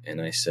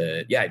 And I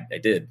said, "Yeah, I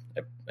did.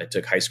 I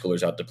took high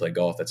schoolers out to play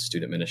golf. That's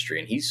student ministry."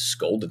 And he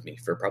scolded me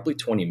for probably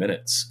 20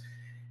 minutes.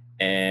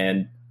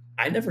 And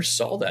I never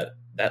saw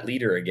that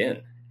leader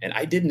again. And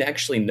I didn't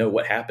actually know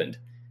what happened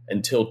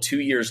until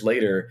 2 years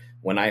later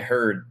when I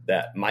heard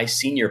that my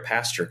senior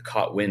pastor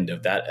caught wind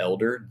of that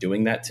elder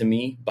doing that to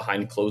me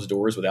behind closed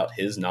doors without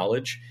his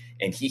knowledge.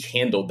 And he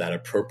handled that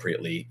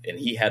appropriately, and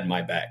he had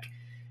my back.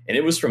 And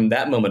it was from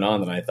that moment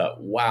on that I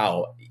thought,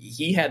 wow,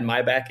 he had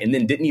my back and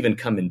then didn't even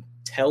come and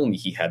tell me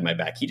he had my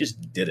back. He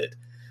just did it.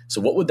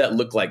 So what would that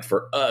look like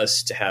for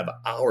us to have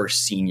our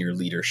senior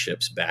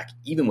leadership's back,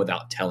 even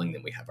without telling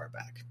them we have our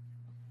back?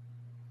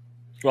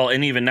 Well,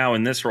 and even now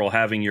in this role,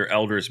 having your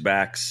elders'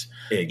 backs,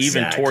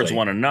 even towards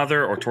one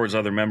another or towards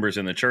other members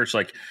in the church,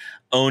 like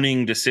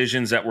owning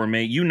decisions that were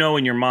made. You know,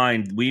 in your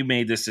mind, we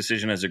made this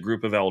decision as a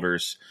group of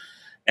elders,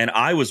 and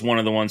I was one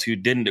of the ones who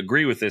didn't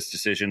agree with this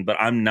decision. But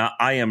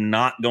I am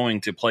not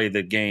going to play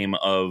the game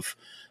of,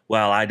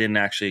 well, I didn't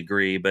actually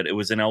agree, but it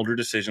was an elder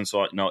decision,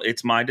 so no,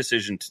 it's my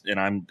decision,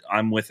 and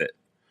I'm with it.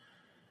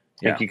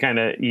 Yeah.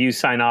 Like you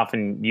sign off,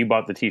 and you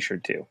bought the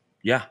T-shirt too.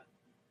 Yeah,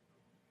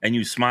 and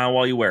you smile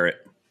while you wear it.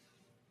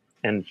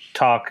 And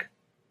talk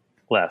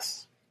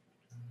less.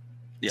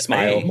 Yeah,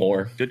 smile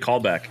more. Good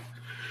callback.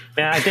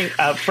 And I think,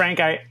 Frank,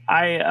 I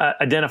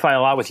identify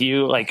a lot with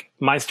you. Like,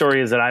 my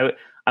story is that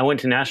I went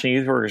to National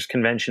Youth Workers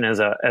Convention as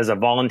a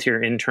volunteer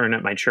intern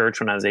at my church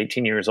when I was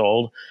 18 years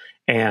old.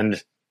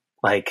 And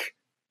like,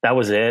 that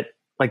was it.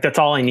 Like, that's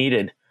all I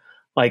needed.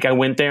 Like, I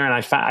went there and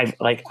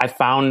I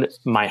found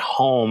my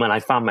home and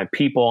I found my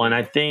people. And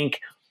I think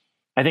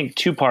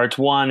two parts.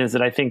 One is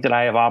that I think that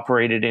I have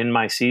operated in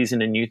my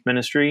season in youth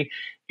ministry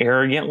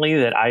arrogantly,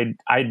 that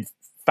I'd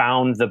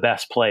found the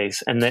best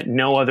place and that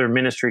no other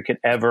ministry could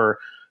ever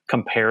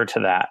compare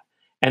to that.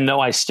 And though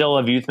I still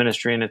have youth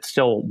ministry and it's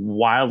still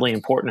wildly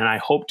important, and I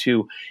hope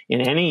to,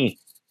 in any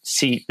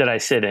seat that I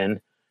sit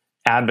in,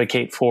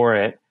 advocate for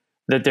it,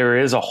 that there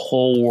is a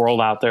whole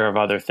world out there of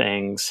other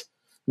things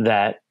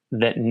that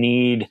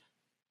need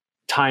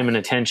time and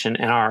attention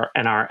and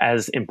are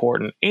as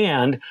important,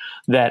 and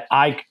that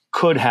I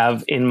could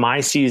have, in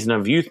my season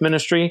of youth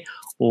ministry,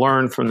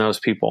 learn from those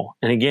people.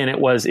 And again, it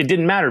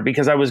didn't matter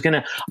because I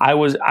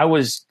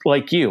was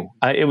like you.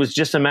 It was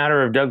just a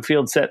matter of Doug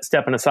Field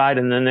stepping aside,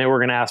 and then they were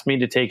going to ask me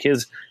to take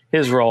his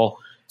role.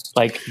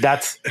 Like,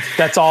 that's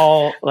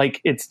all.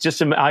 Like, it's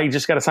just, I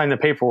just got to sign the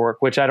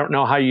paperwork, which I don't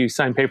know how you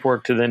sign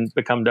paperwork to then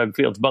become Doug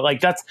Fields. But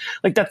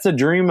that's the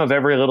dream of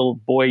every little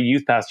boy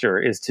youth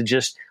pastor, is to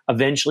just,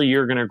 eventually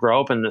you're going to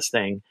grow up in this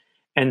thing.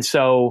 And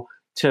so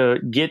to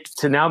get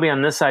to now be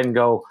on this side and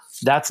go,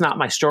 that's not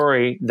my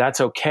story.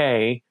 That's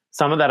okay.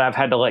 Some of that I've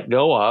had to let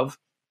go of,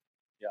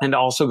 and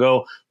also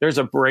go, there's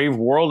a brave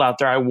world out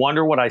there. I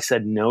wonder what I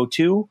said no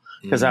to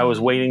because I was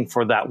waiting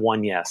for that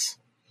one yes.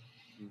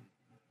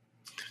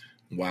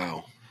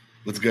 Wow.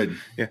 That's good.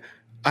 Yeah.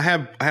 I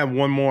have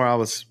one more.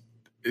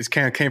 It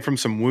kind of came from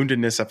some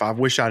woundedness. If I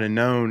wish I'd have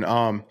known.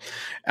 And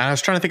I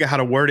was trying to think of how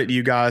to word it to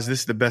you guys. This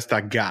is the best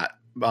I got.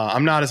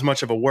 I'm not as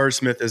much of a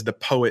wordsmith as the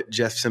poet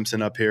Jeff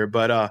Simpson up here,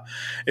 but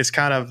it's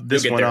kind of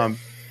this one.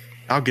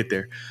 I'll get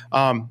there.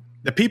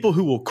 The people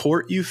who will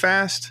court you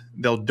fast,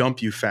 they'll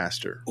dump you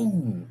faster.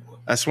 Ooh.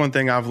 That's one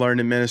thing I've learned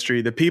in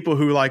ministry. The people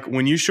who, like,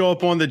 when you show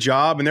up on the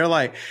job and they're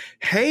like,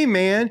 hey,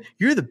 man,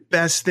 you're the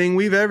best thing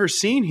we've ever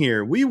seen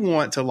here. We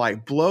want to,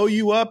 like, blow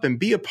you up and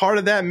be a part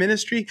of that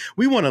ministry.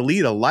 We want to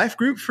lead a life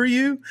group for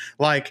you.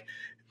 Like,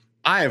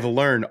 I have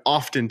learned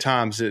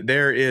oftentimes that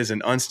there is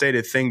an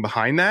unstated thing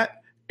behind that.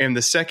 And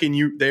the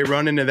second they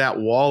run into that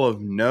wall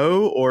of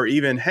no, or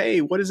even, hey,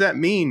 what does that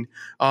mean?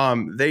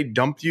 They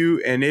dump you,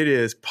 and it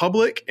is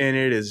public, and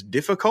it is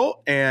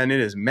difficult, and it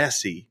is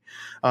messy.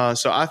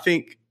 So I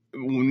think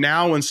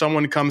now when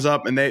someone comes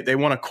up and they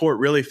want to court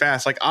really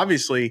fast, like,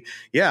 obviously,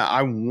 yeah,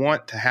 I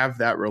want to have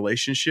that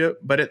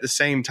relationship. But at the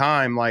same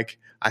time, like,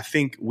 I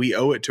think we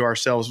owe it to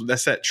ourselves.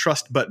 That's that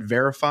trust but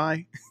verify,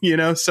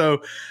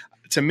 So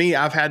to me,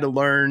 I've had to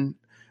learn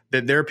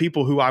that there are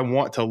people who I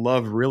want to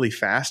love really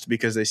fast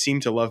because they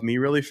seem to love me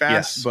really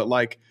fast. Yes. But,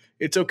 like,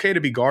 it's okay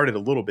to be guarded a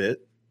little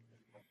bit.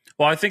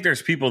 Well, I think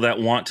there's people that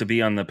want to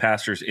be on the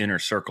pastor's inner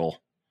circle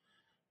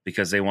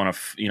because they want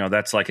to,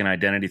 that's like an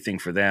identity thing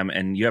for them.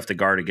 And you have to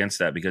guard against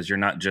that because you're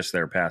not just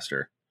their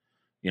pastor.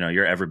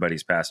 You're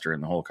everybody's pastor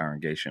in the whole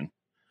congregation.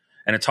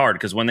 And it's hard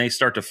because when they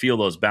start to feel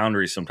those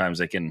boundaries, sometimes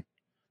they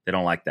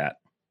don't like that.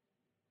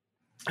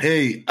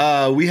 Hey,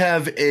 we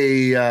have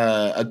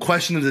a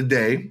question of the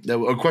day,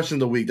 or question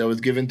of the week that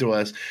was given to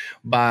us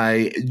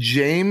by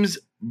James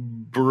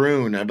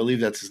Brune, I believe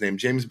that's his name,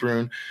 James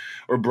Brune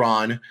or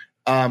Braun.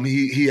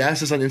 He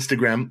asked us on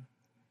Instagram,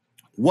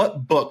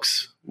 what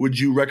books would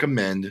you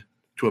recommend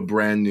to a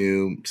brand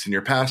new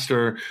senior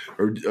pastor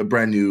or a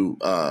brand new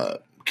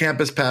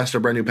campus pastor,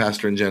 brand new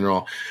pastor in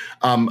general?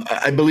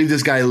 I believe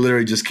this guy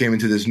literally just came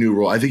into this new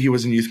role. I think he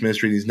was in youth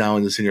ministry and he's now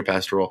in the senior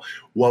pastor role.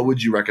 What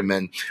would you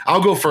recommend?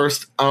 I'll go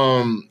first.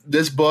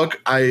 This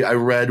book I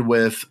read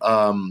with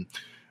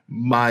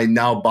my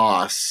now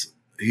boss.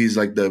 He's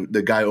like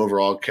the guy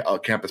overall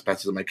campus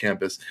pastor at my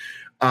campus.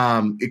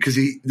 Because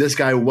this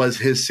guy was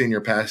his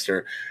senior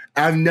pastor.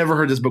 I've never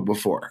heard this book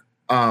before.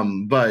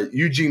 But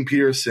Eugene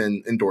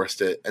Peterson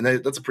endorsed it, and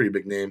that's a pretty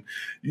big name.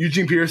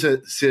 Eugene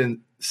Peterson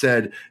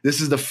said,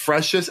 "This is the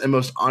freshest and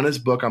most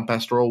honest book on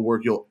pastoral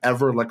work you'll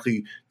ever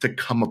likely to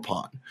come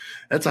upon."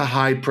 That's a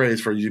high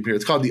praise for Eugene Peterson.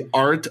 It's called The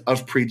Art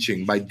of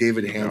Preaching by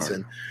David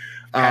Hansen.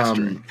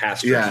 Pastoring,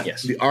 yeah,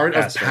 yes. The Art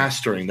of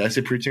Pastoring. Did I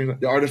say preaching?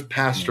 The Art of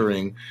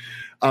Pastoring.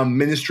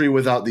 Ministry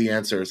without the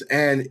answers.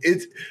 And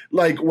it's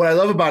like, what I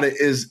love about it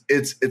is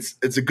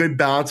it's a good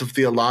balance of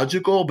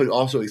theological, but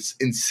also it's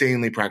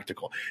insanely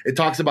practical. It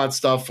talks about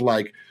stuff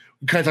like,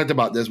 we kind of talked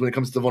about this when it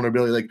comes to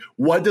vulnerability. Like,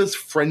 what does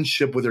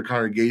friendship with your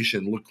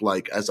congregation look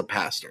like as a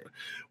pastor?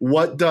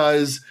 What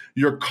does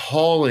your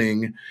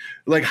calling,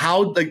 like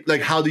how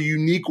the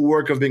unique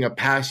work of being a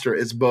pastor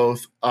is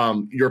both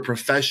your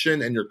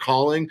profession and your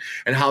calling,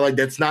 and how like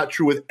that's not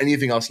true with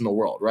anything else in the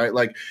world, right?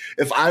 Like,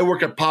 if I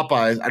work at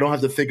Popeyes, I don't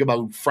have to think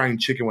about frying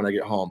chicken when I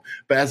get home.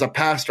 But as a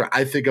pastor,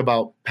 I think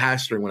about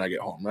pastoring when I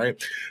get home,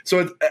 right? So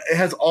it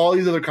has all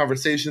these other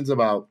conversations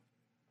about,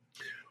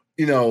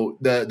 you know,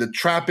 the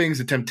trappings,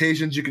 the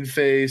temptations you can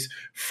face,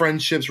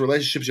 friendships,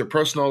 relationships, your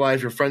personal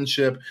life, your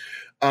friendship,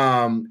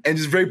 and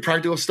just very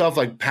practical stuff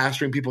like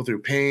pastoring people through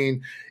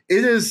pain.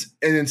 It is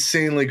an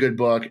insanely good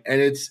book,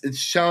 and it's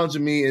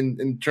challenging me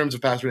in terms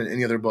of pastoring than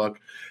any other book.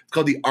 It's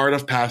called The Art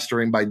of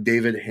Pastoring by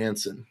David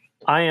Hansen.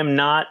 I am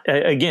not,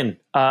 again,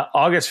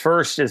 August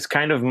 1st is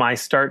kind of my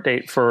start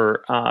date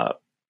for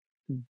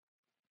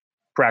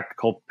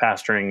practical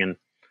pastoring and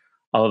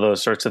all of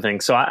those sorts of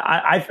things. So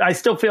I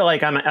still feel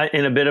like I'm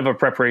in a bit of a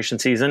preparation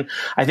season.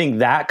 I think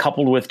that,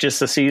 coupled with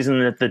just the season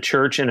that the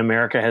church in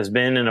America has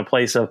been in a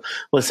place of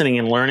listening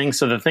and learning.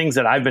 So the things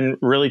that I've been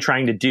really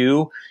trying to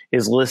do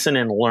is listen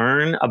and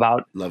learn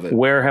about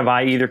where have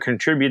I either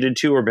contributed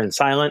to or been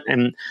silent.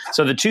 And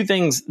so the two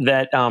things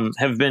that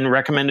have been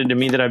recommended to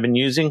me that I've been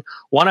using,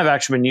 one I've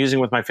actually been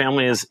using with my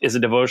family is a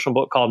devotional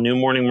book called New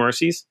Morning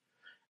Mercies.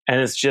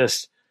 And it's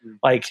just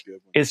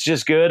it's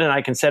just good. And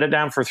I can set it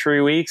down for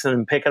 3 weeks and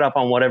then pick it up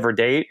on whatever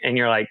date. And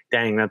you're like,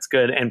 dang, that's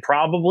good. And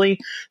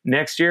probably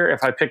next year,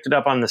 if I picked it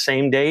up on the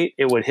same date,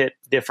 it would hit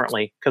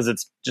differently because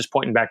it's just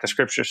pointing back to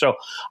scripture. So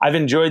I've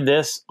enjoyed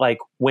this, like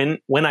when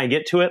I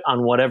get to it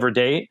on whatever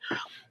date.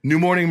 New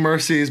Morning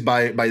Mercies it's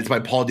by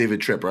Paul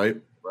David Tripp, right?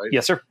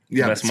 Yes, sir.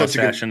 Yeah. Best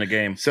mustache in the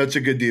game. Such a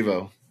good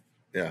Devo.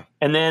 Yeah.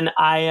 And then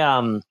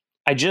I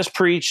just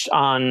preached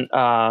on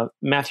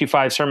Matthew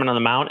 5 Sermon on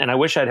the Mount, and I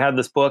wish I'd had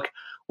this book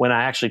when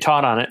I actually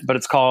taught on it, but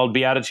it's called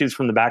Beatitudes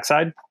from the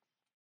Backside.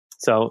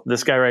 So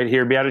this guy right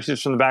here,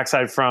 Beatitudes from the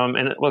Backside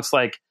and it looks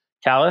like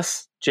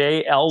Callis,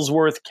 J.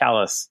 Ellsworth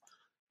Callis,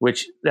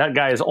 which that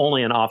guy is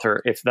only an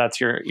author if that's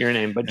your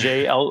name, but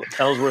J.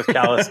 Ellsworth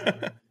Callis.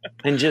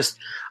 And just,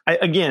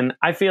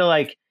 I feel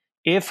like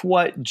if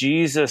what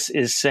Jesus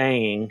is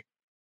saying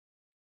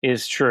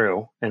is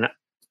true, and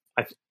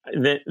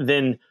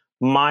then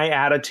my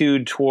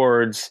attitude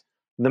towards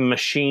the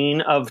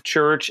machine of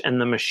church and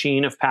the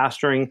machine of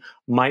pastoring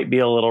might be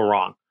a little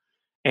wrong.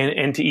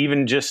 And to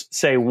even just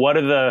say, what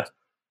are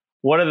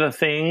the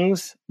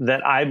things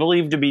that I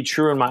believe to be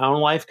true in my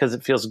own life because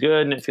it feels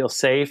good and it feels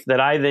safe, that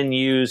I then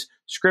use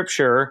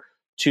scripture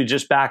to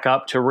just back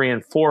up to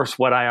reinforce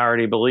what I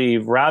already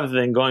believe, rather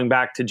than going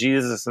back to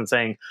Jesus and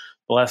saying,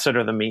 blessed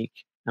are the meek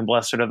and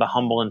blessed are the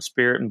humble in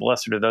spirit and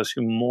blessed are those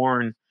who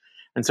mourn.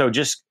 And so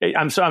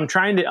I'm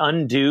trying to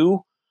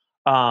undo,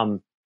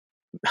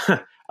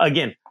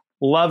 again,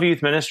 love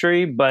youth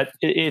ministry, but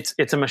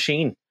it's a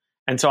machine.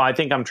 And so I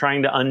think I'm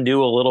trying to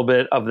undo a little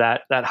bit of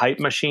that hype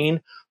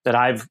machine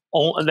that's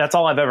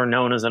all I've ever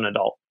known as an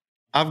adult.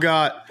 I've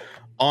got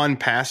On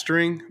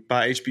Pastoring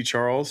by H.B.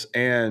 Charles.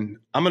 And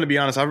I'm going to be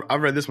honest,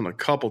 I've read this one a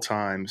couple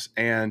times.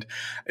 And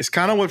it's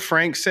kind of what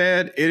Frank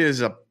said. It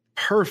is a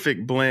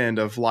perfect blend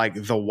of like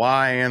the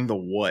why and the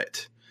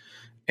what.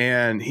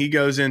 And he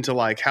goes into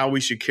like how we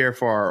should care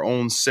for our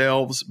own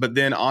selves. But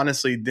then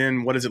honestly,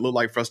 then what does it look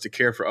like for us to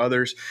care for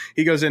others?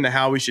 He goes into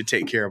how we should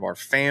take care of our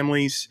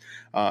families.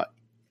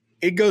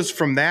 It goes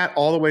from that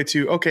all the way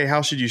to, okay,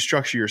 how should you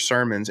structure your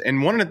sermons?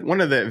 And one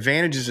of the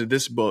advantages of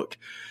this book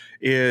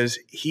is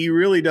he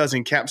really does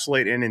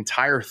encapsulate an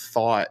entire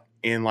thought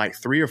in like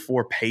 3 or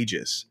 4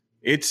 pages.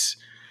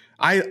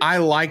 I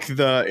like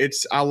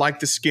the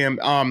skim.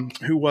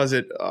 Who was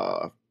it?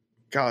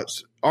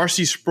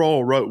 R.C.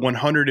 Sproul wrote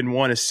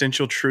 101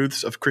 Essential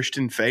Truths of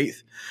Christian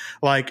Faith.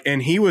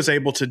 And he was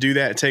able to do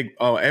that, take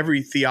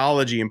every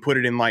theology and put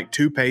it in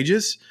 2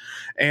 pages.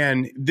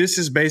 And this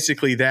is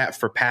basically that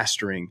for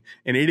pastoring.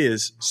 And it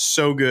is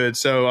so good.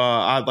 So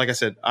like I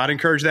said, I'd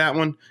encourage that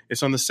one.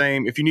 It's on the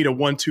same. If you need a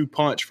 1-2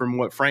 punch from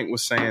what Frank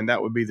was saying,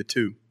 that would be the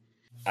 2.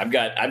 I've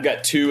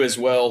got 2 as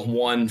well.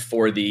 One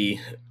for the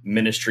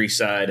ministry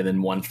side, and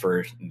then one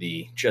for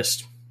the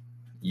just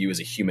you as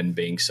a human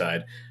being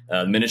side.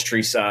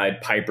 Ministry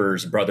side,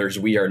 Piper's Brothers,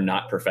 We Are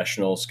Not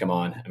Professionals. Come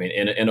on. I mean,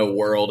 in a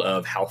world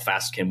of how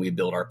fast can we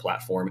build our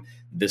platform,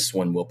 this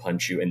one will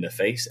punch you in the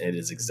face, and it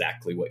is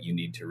exactly what you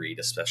need to read,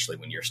 especially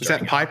when you're starting.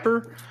 Is that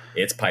Piper?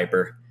 It's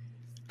Piper.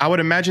 I would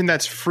imagine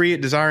that's free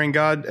at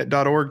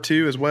desiringgod.org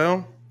too as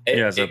well.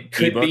 It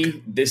could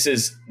be. This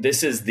is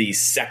the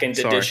second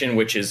edition,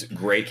 which is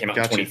great. Came out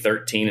in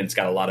 2013, and it's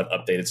got a lot of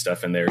updated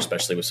stuff in there,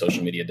 especially with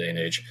social media day and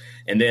age.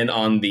 And then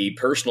on the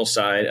personal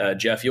side,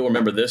 Jeff, you'll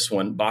remember this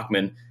one,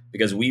 Bachman,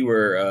 because we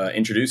were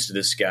introduced to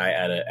this guy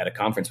at a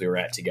conference we were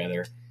at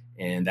together,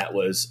 and that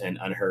was An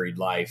Unhurried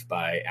Life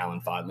by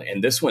Alan Fodling.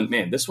 And this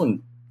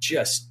one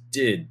just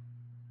did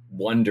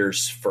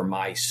wonders for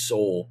my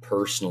soul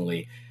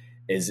personally.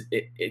 Is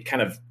it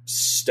kind of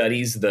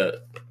studies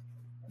the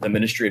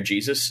ministry of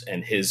Jesus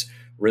and his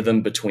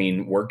rhythm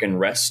between work and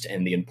rest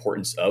and the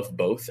importance of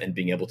both, and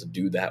being able to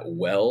do that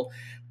well,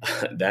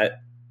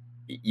 that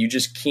you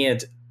just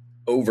can't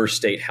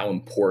overstate how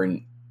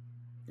important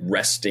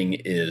resting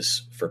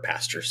is for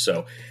pastors.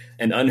 So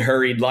An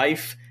Unhurried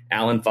Life,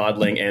 Alan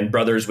Fodling, and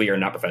Brothers, We Are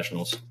Not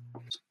Professionals.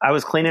 I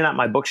was cleaning up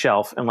my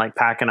bookshelf and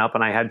packing up,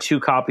 and I had 2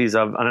 copies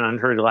of An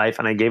Unhurried Life,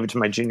 and I gave it to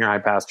my junior high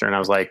pastor. And I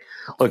was like,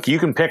 look, you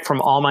can pick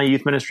from all my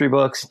youth ministry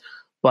books,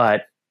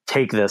 but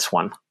take this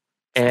one.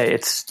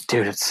 It's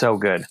so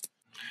good.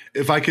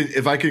 If I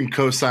can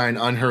co-sign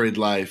Unhurried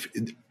Life,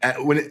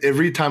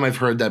 every time I've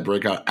heard that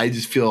breakout, I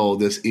just feel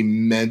this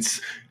immense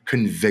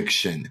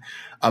conviction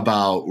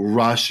about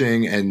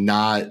rushing and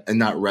not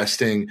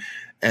resting,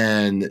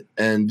 and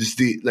just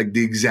the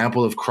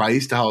example of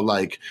Christ, how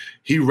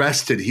he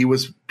rested, he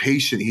was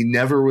patient, he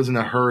never was in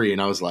a hurry,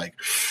 and I was like,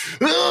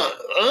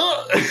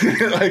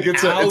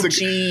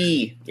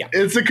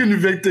 it's a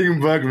convicting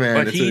book,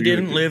 man. But he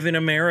didn't live in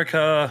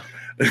America.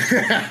 So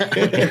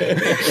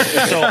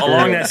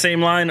along that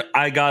same line,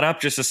 I got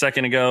up just a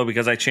second ago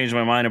because I changed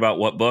my mind about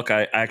what book.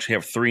 I actually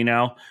have 3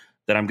 now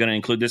that I'm going to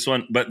include this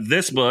one. But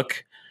this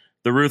book,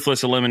 The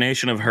Ruthless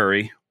Elimination of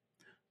Hurry,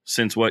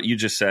 since what you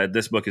just said,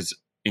 this book is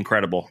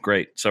incredible.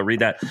 Great. So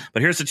read that.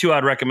 But here's the 2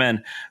 I'd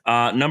recommend.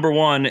 Number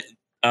 1,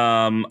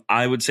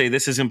 I would say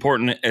this is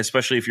important,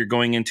 especially if you're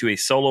going into a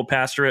solo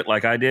pastorate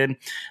like I did.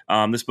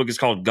 This book is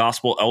called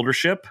Gospel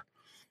Eldership.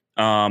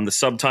 The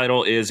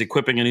subtitle is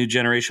Equipping a New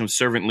Generation of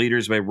Servant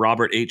Leaders by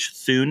Robert H.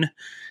 Thune.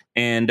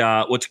 And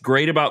what's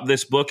great about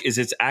this book is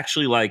it's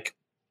actually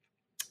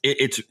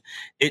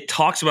it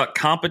talks about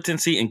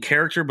competency and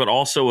character, but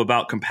also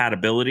about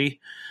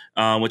compatibility,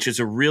 which is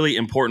a really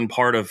important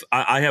part of.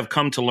 I have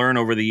come to learn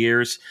over the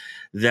years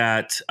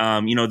that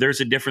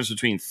there's a difference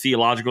between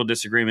theological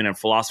disagreement and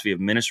philosophy of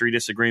ministry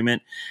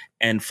disagreement,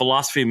 and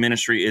philosophy of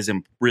ministry is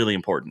really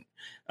important.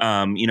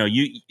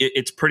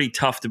 It's pretty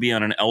tough to be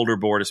on an elder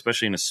board,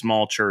 especially in a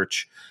small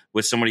church,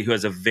 with somebody who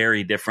has a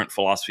very different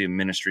philosophy of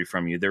ministry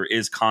from you. There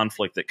is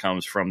conflict that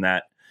comes from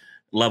that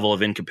level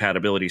of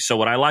incompatibility. So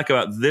what I like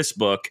about this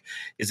book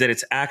is that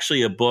it's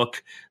actually a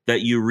book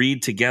that you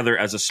read together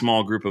as a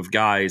small group of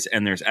guys,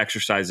 and there's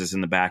exercises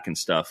in the back and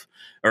stuff,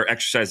 or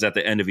exercises at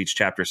the end of each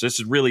chapter. So this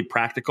is really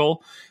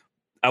practical.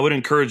 I would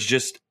encourage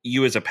just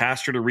you as a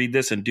pastor to read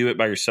this and do it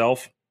by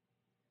yourself.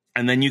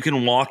 And then you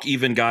can walk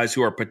even guys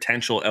who are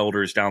potential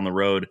elders down the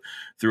road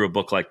through a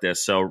book like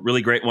this. So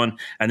really great one.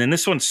 And then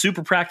this one's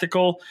super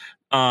practical.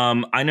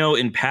 I know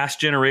in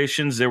past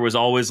generations, there was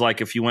always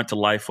if you went to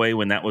Lifeway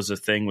when that was a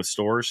thing with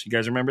stores. You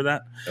guys remember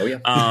that? Oh, yeah.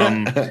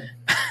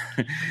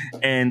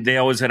 And they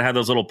always had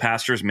those little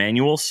pastor's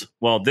manuals.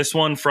 Well, this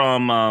one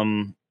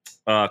from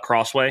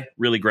Crossway,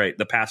 really great.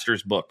 The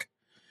Pastor's Book.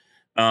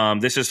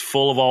 This is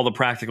full of all the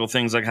practical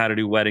things like how to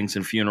do weddings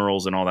and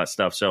funerals and all that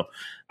stuff. So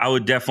I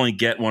would definitely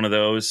get one of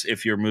those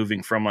if you're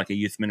moving from a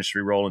youth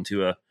ministry role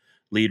into a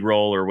lead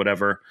role or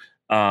whatever.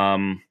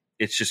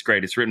 It's just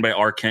great. It's written by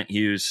R. Kent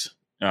Hughes,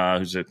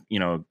 who's a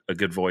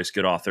good voice,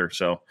 good author.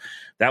 So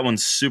that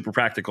one's super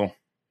practical.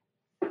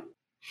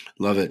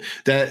 Love it.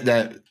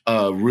 That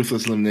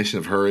Ruthless Elimination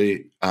of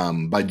Hurry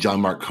by John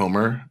Mark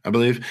Comer, I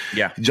believe.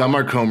 Yeah. John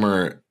Mark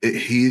Comer,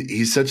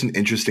 he's such an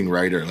interesting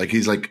writer.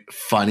 He's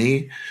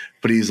funny,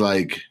 but he's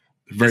very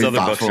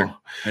thoughtful.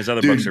 His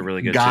other books are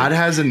really good. God too.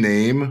 Has a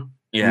Name.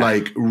 Yeah.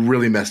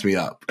 Really messed me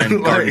up.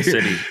 And Garden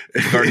City.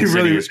 Garden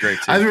City is great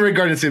too. I haven't read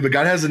Garden City, but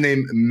God Has a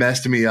Name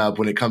messed me up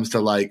when it comes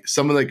to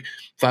some of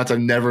thoughts I've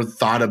never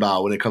thought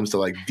about when it comes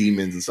to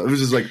demons and stuff. It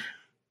was just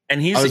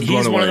and he's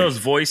one of those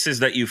voices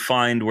that you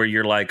find where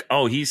you're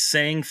oh, he's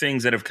saying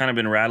things that have kind of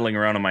been rattling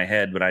around in my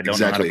head, but I don't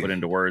know how to put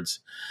into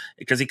words,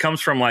 because he comes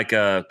from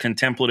a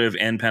contemplative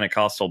and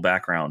Pentecostal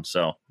background.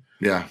 So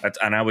yeah,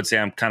 and I would say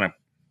I'm kind of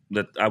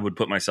I would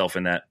put myself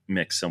in that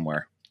mix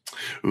somewhere.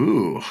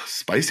 Ooh,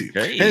 spicy.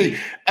 Hey,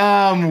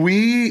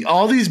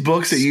 all these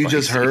books that you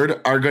just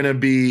heard are going to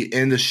be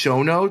in the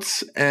show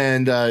notes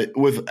and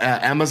with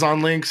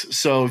Amazon links.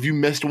 So if you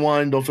missed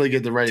one, don't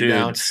forget to write it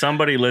down.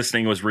 Somebody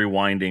listening was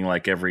rewinding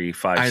like every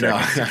 5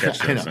 seconds to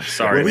catch those.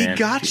 Sorry, man. We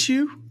got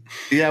you.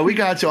 Yeah, we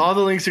got you. All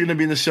the links are going to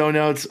be in the show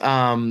notes.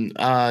 And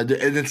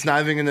it's not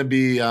even going to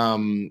be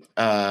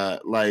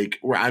like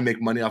where I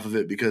make money off of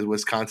it because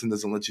Wisconsin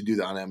doesn't let you do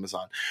that on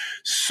Amazon.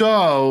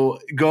 So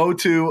go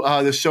to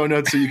the show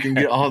notes so you can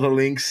get all the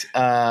links,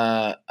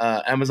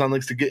 Amazon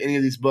links to get any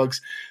of these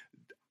books.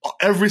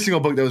 Every single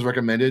book that was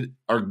recommended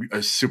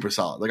are super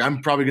solid. Like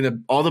I'm probably going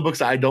to, all the books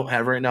that I don't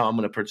have right now, I'm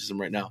going to purchase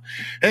them right now.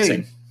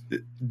 Hey,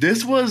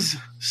 this was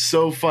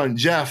so fun.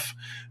 Jeff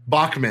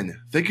Bachman,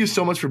 thank you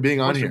so much for being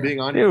on here.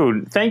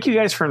 Dude, thank you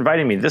guys for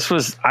inviting me. This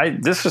was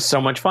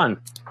so much fun.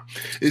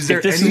 Is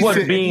this is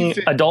what being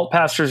adult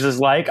pastors is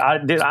like?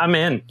 I'm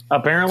in.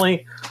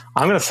 Apparently,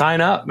 I'm going to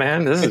sign up,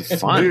 man. This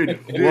is fun.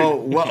 Dude.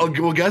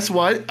 Well, guess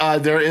what?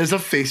 There is a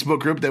Facebook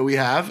group that we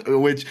have,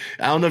 which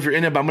I don't know if you're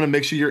in it, but I'm going to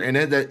make sure you're in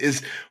it. That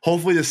is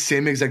hopefully the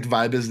same exact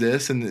vibe as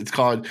this. And it's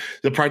called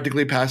the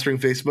Practically Pastoring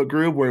Facebook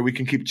group, where we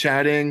can keep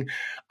chatting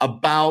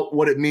about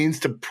what it means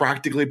to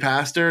practically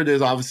pastor.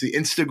 There's obviously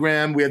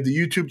Instagram. We have the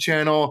YouTube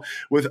channel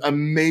with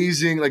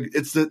amazing, like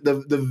it's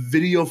the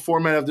video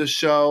format of this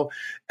show,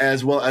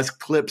 as well as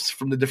clips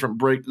from the different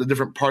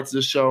parts of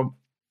the show.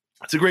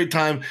 It's a great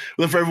time.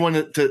 We'd love for everyone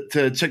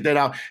to check that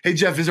out. Hey,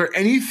 Jeff, is there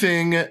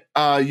anything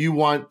you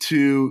want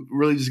to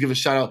really just give a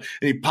shout out?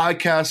 Any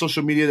podcasts,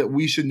 social media that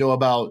we should know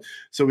about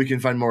so we can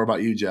find more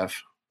about you,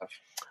 Jeff?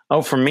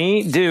 Oh, for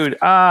me, dude.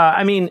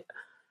 I mean,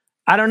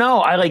 I don't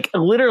know.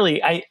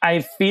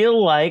 I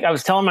feel like I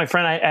was telling my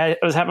friend, I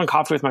was having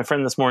coffee with my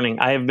friend this morning.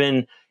 I have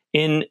been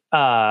in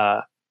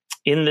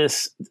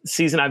this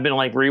season, I've been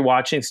like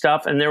rewatching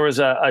stuff. And there was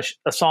a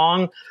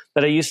song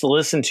that I used to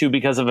listen to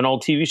because of an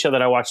old TV show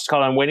that I watched. It's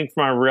called I'm Waiting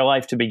for My Real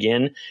Life to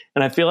Begin.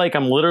 And I feel like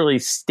I'm literally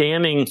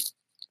standing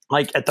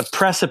like at the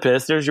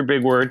precipice, there's your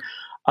big word,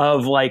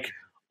 of like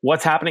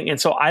what's happening.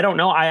 And so I don't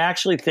know. I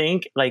actually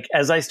think like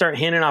as I start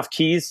handing off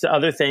keys to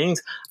other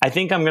things, I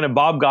think I'm going to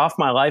Bob Goff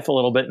my life a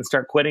little bit and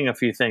start quitting a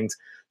few things.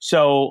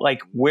 So like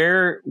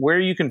where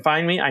you can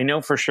find me, I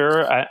know for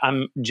sure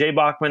I'm Jay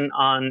Bachman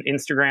on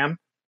Instagram,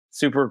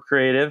 super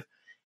creative.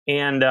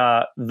 And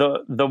the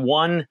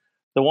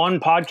one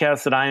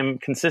podcast that I am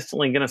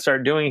consistently going to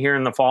start doing here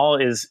in the fall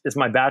is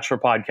my Bachelor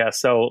podcast.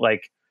 So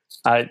like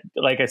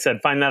I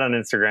said, find that on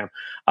Instagram.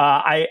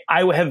 I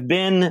have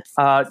been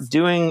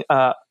doing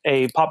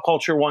a pop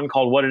culture one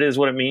called What It Is,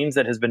 What It Means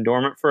that has been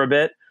dormant for a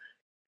bit.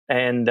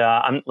 And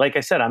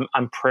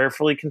I'm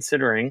prayerfully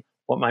considering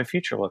what my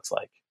future looks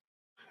like.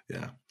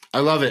 Yeah,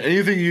 I love it.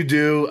 Anything you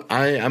do,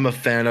 I'm a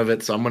fan of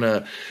it. So I'm going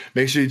to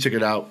make sure you check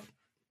it out.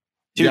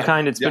 Too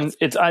kind.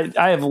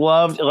 I have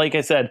loved, like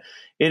I said,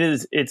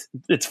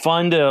 it's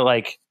fun to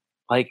like,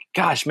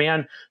 gosh,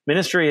 man,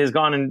 ministry has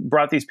gone and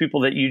brought these people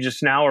that you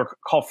just now are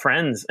call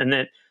friends. And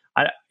that,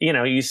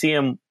 you see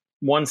them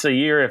once a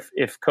year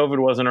if COVID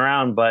wasn't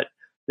around, but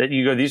that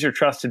you go, these are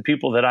trusted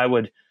people that I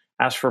would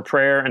ask for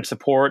prayer and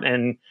support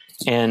and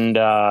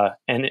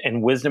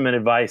wisdom and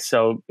advice.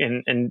 So,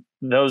 and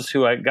those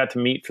who I got to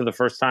meet for the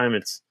first time,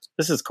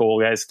 this is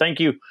cool, guys. Thank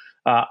you.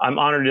 I'm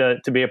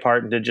honored to be a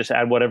part and to just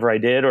add whatever I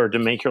did or to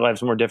make your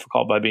lives more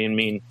difficult by being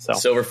mean. So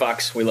Silver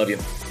Fox, we love you.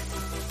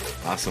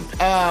 Awesome.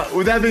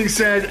 With that being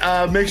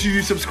said, make sure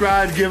you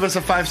subscribe, give us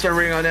a 5-star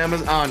rating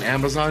on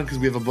Amazon because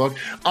we have a book,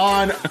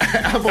 on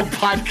Apple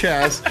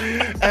Podcasts,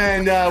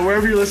 and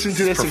wherever you're listening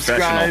to this,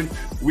 subscribe.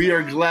 We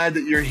are glad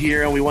that you're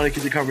here, and we want to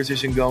keep the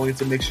conversation going,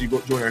 so make sure you go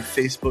join our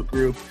Facebook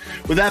group.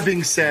 With that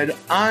being said,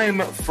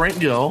 I'm Frank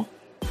Gill.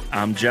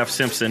 I'm Jeff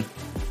Simpson.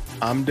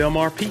 I'm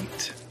Delmar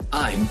Pete.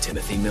 I'm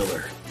Timothy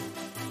Miller.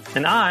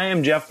 And I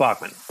am Jeff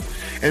Bachman.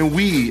 And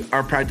we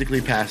are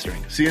Practically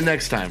Pastoring. See you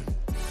next time.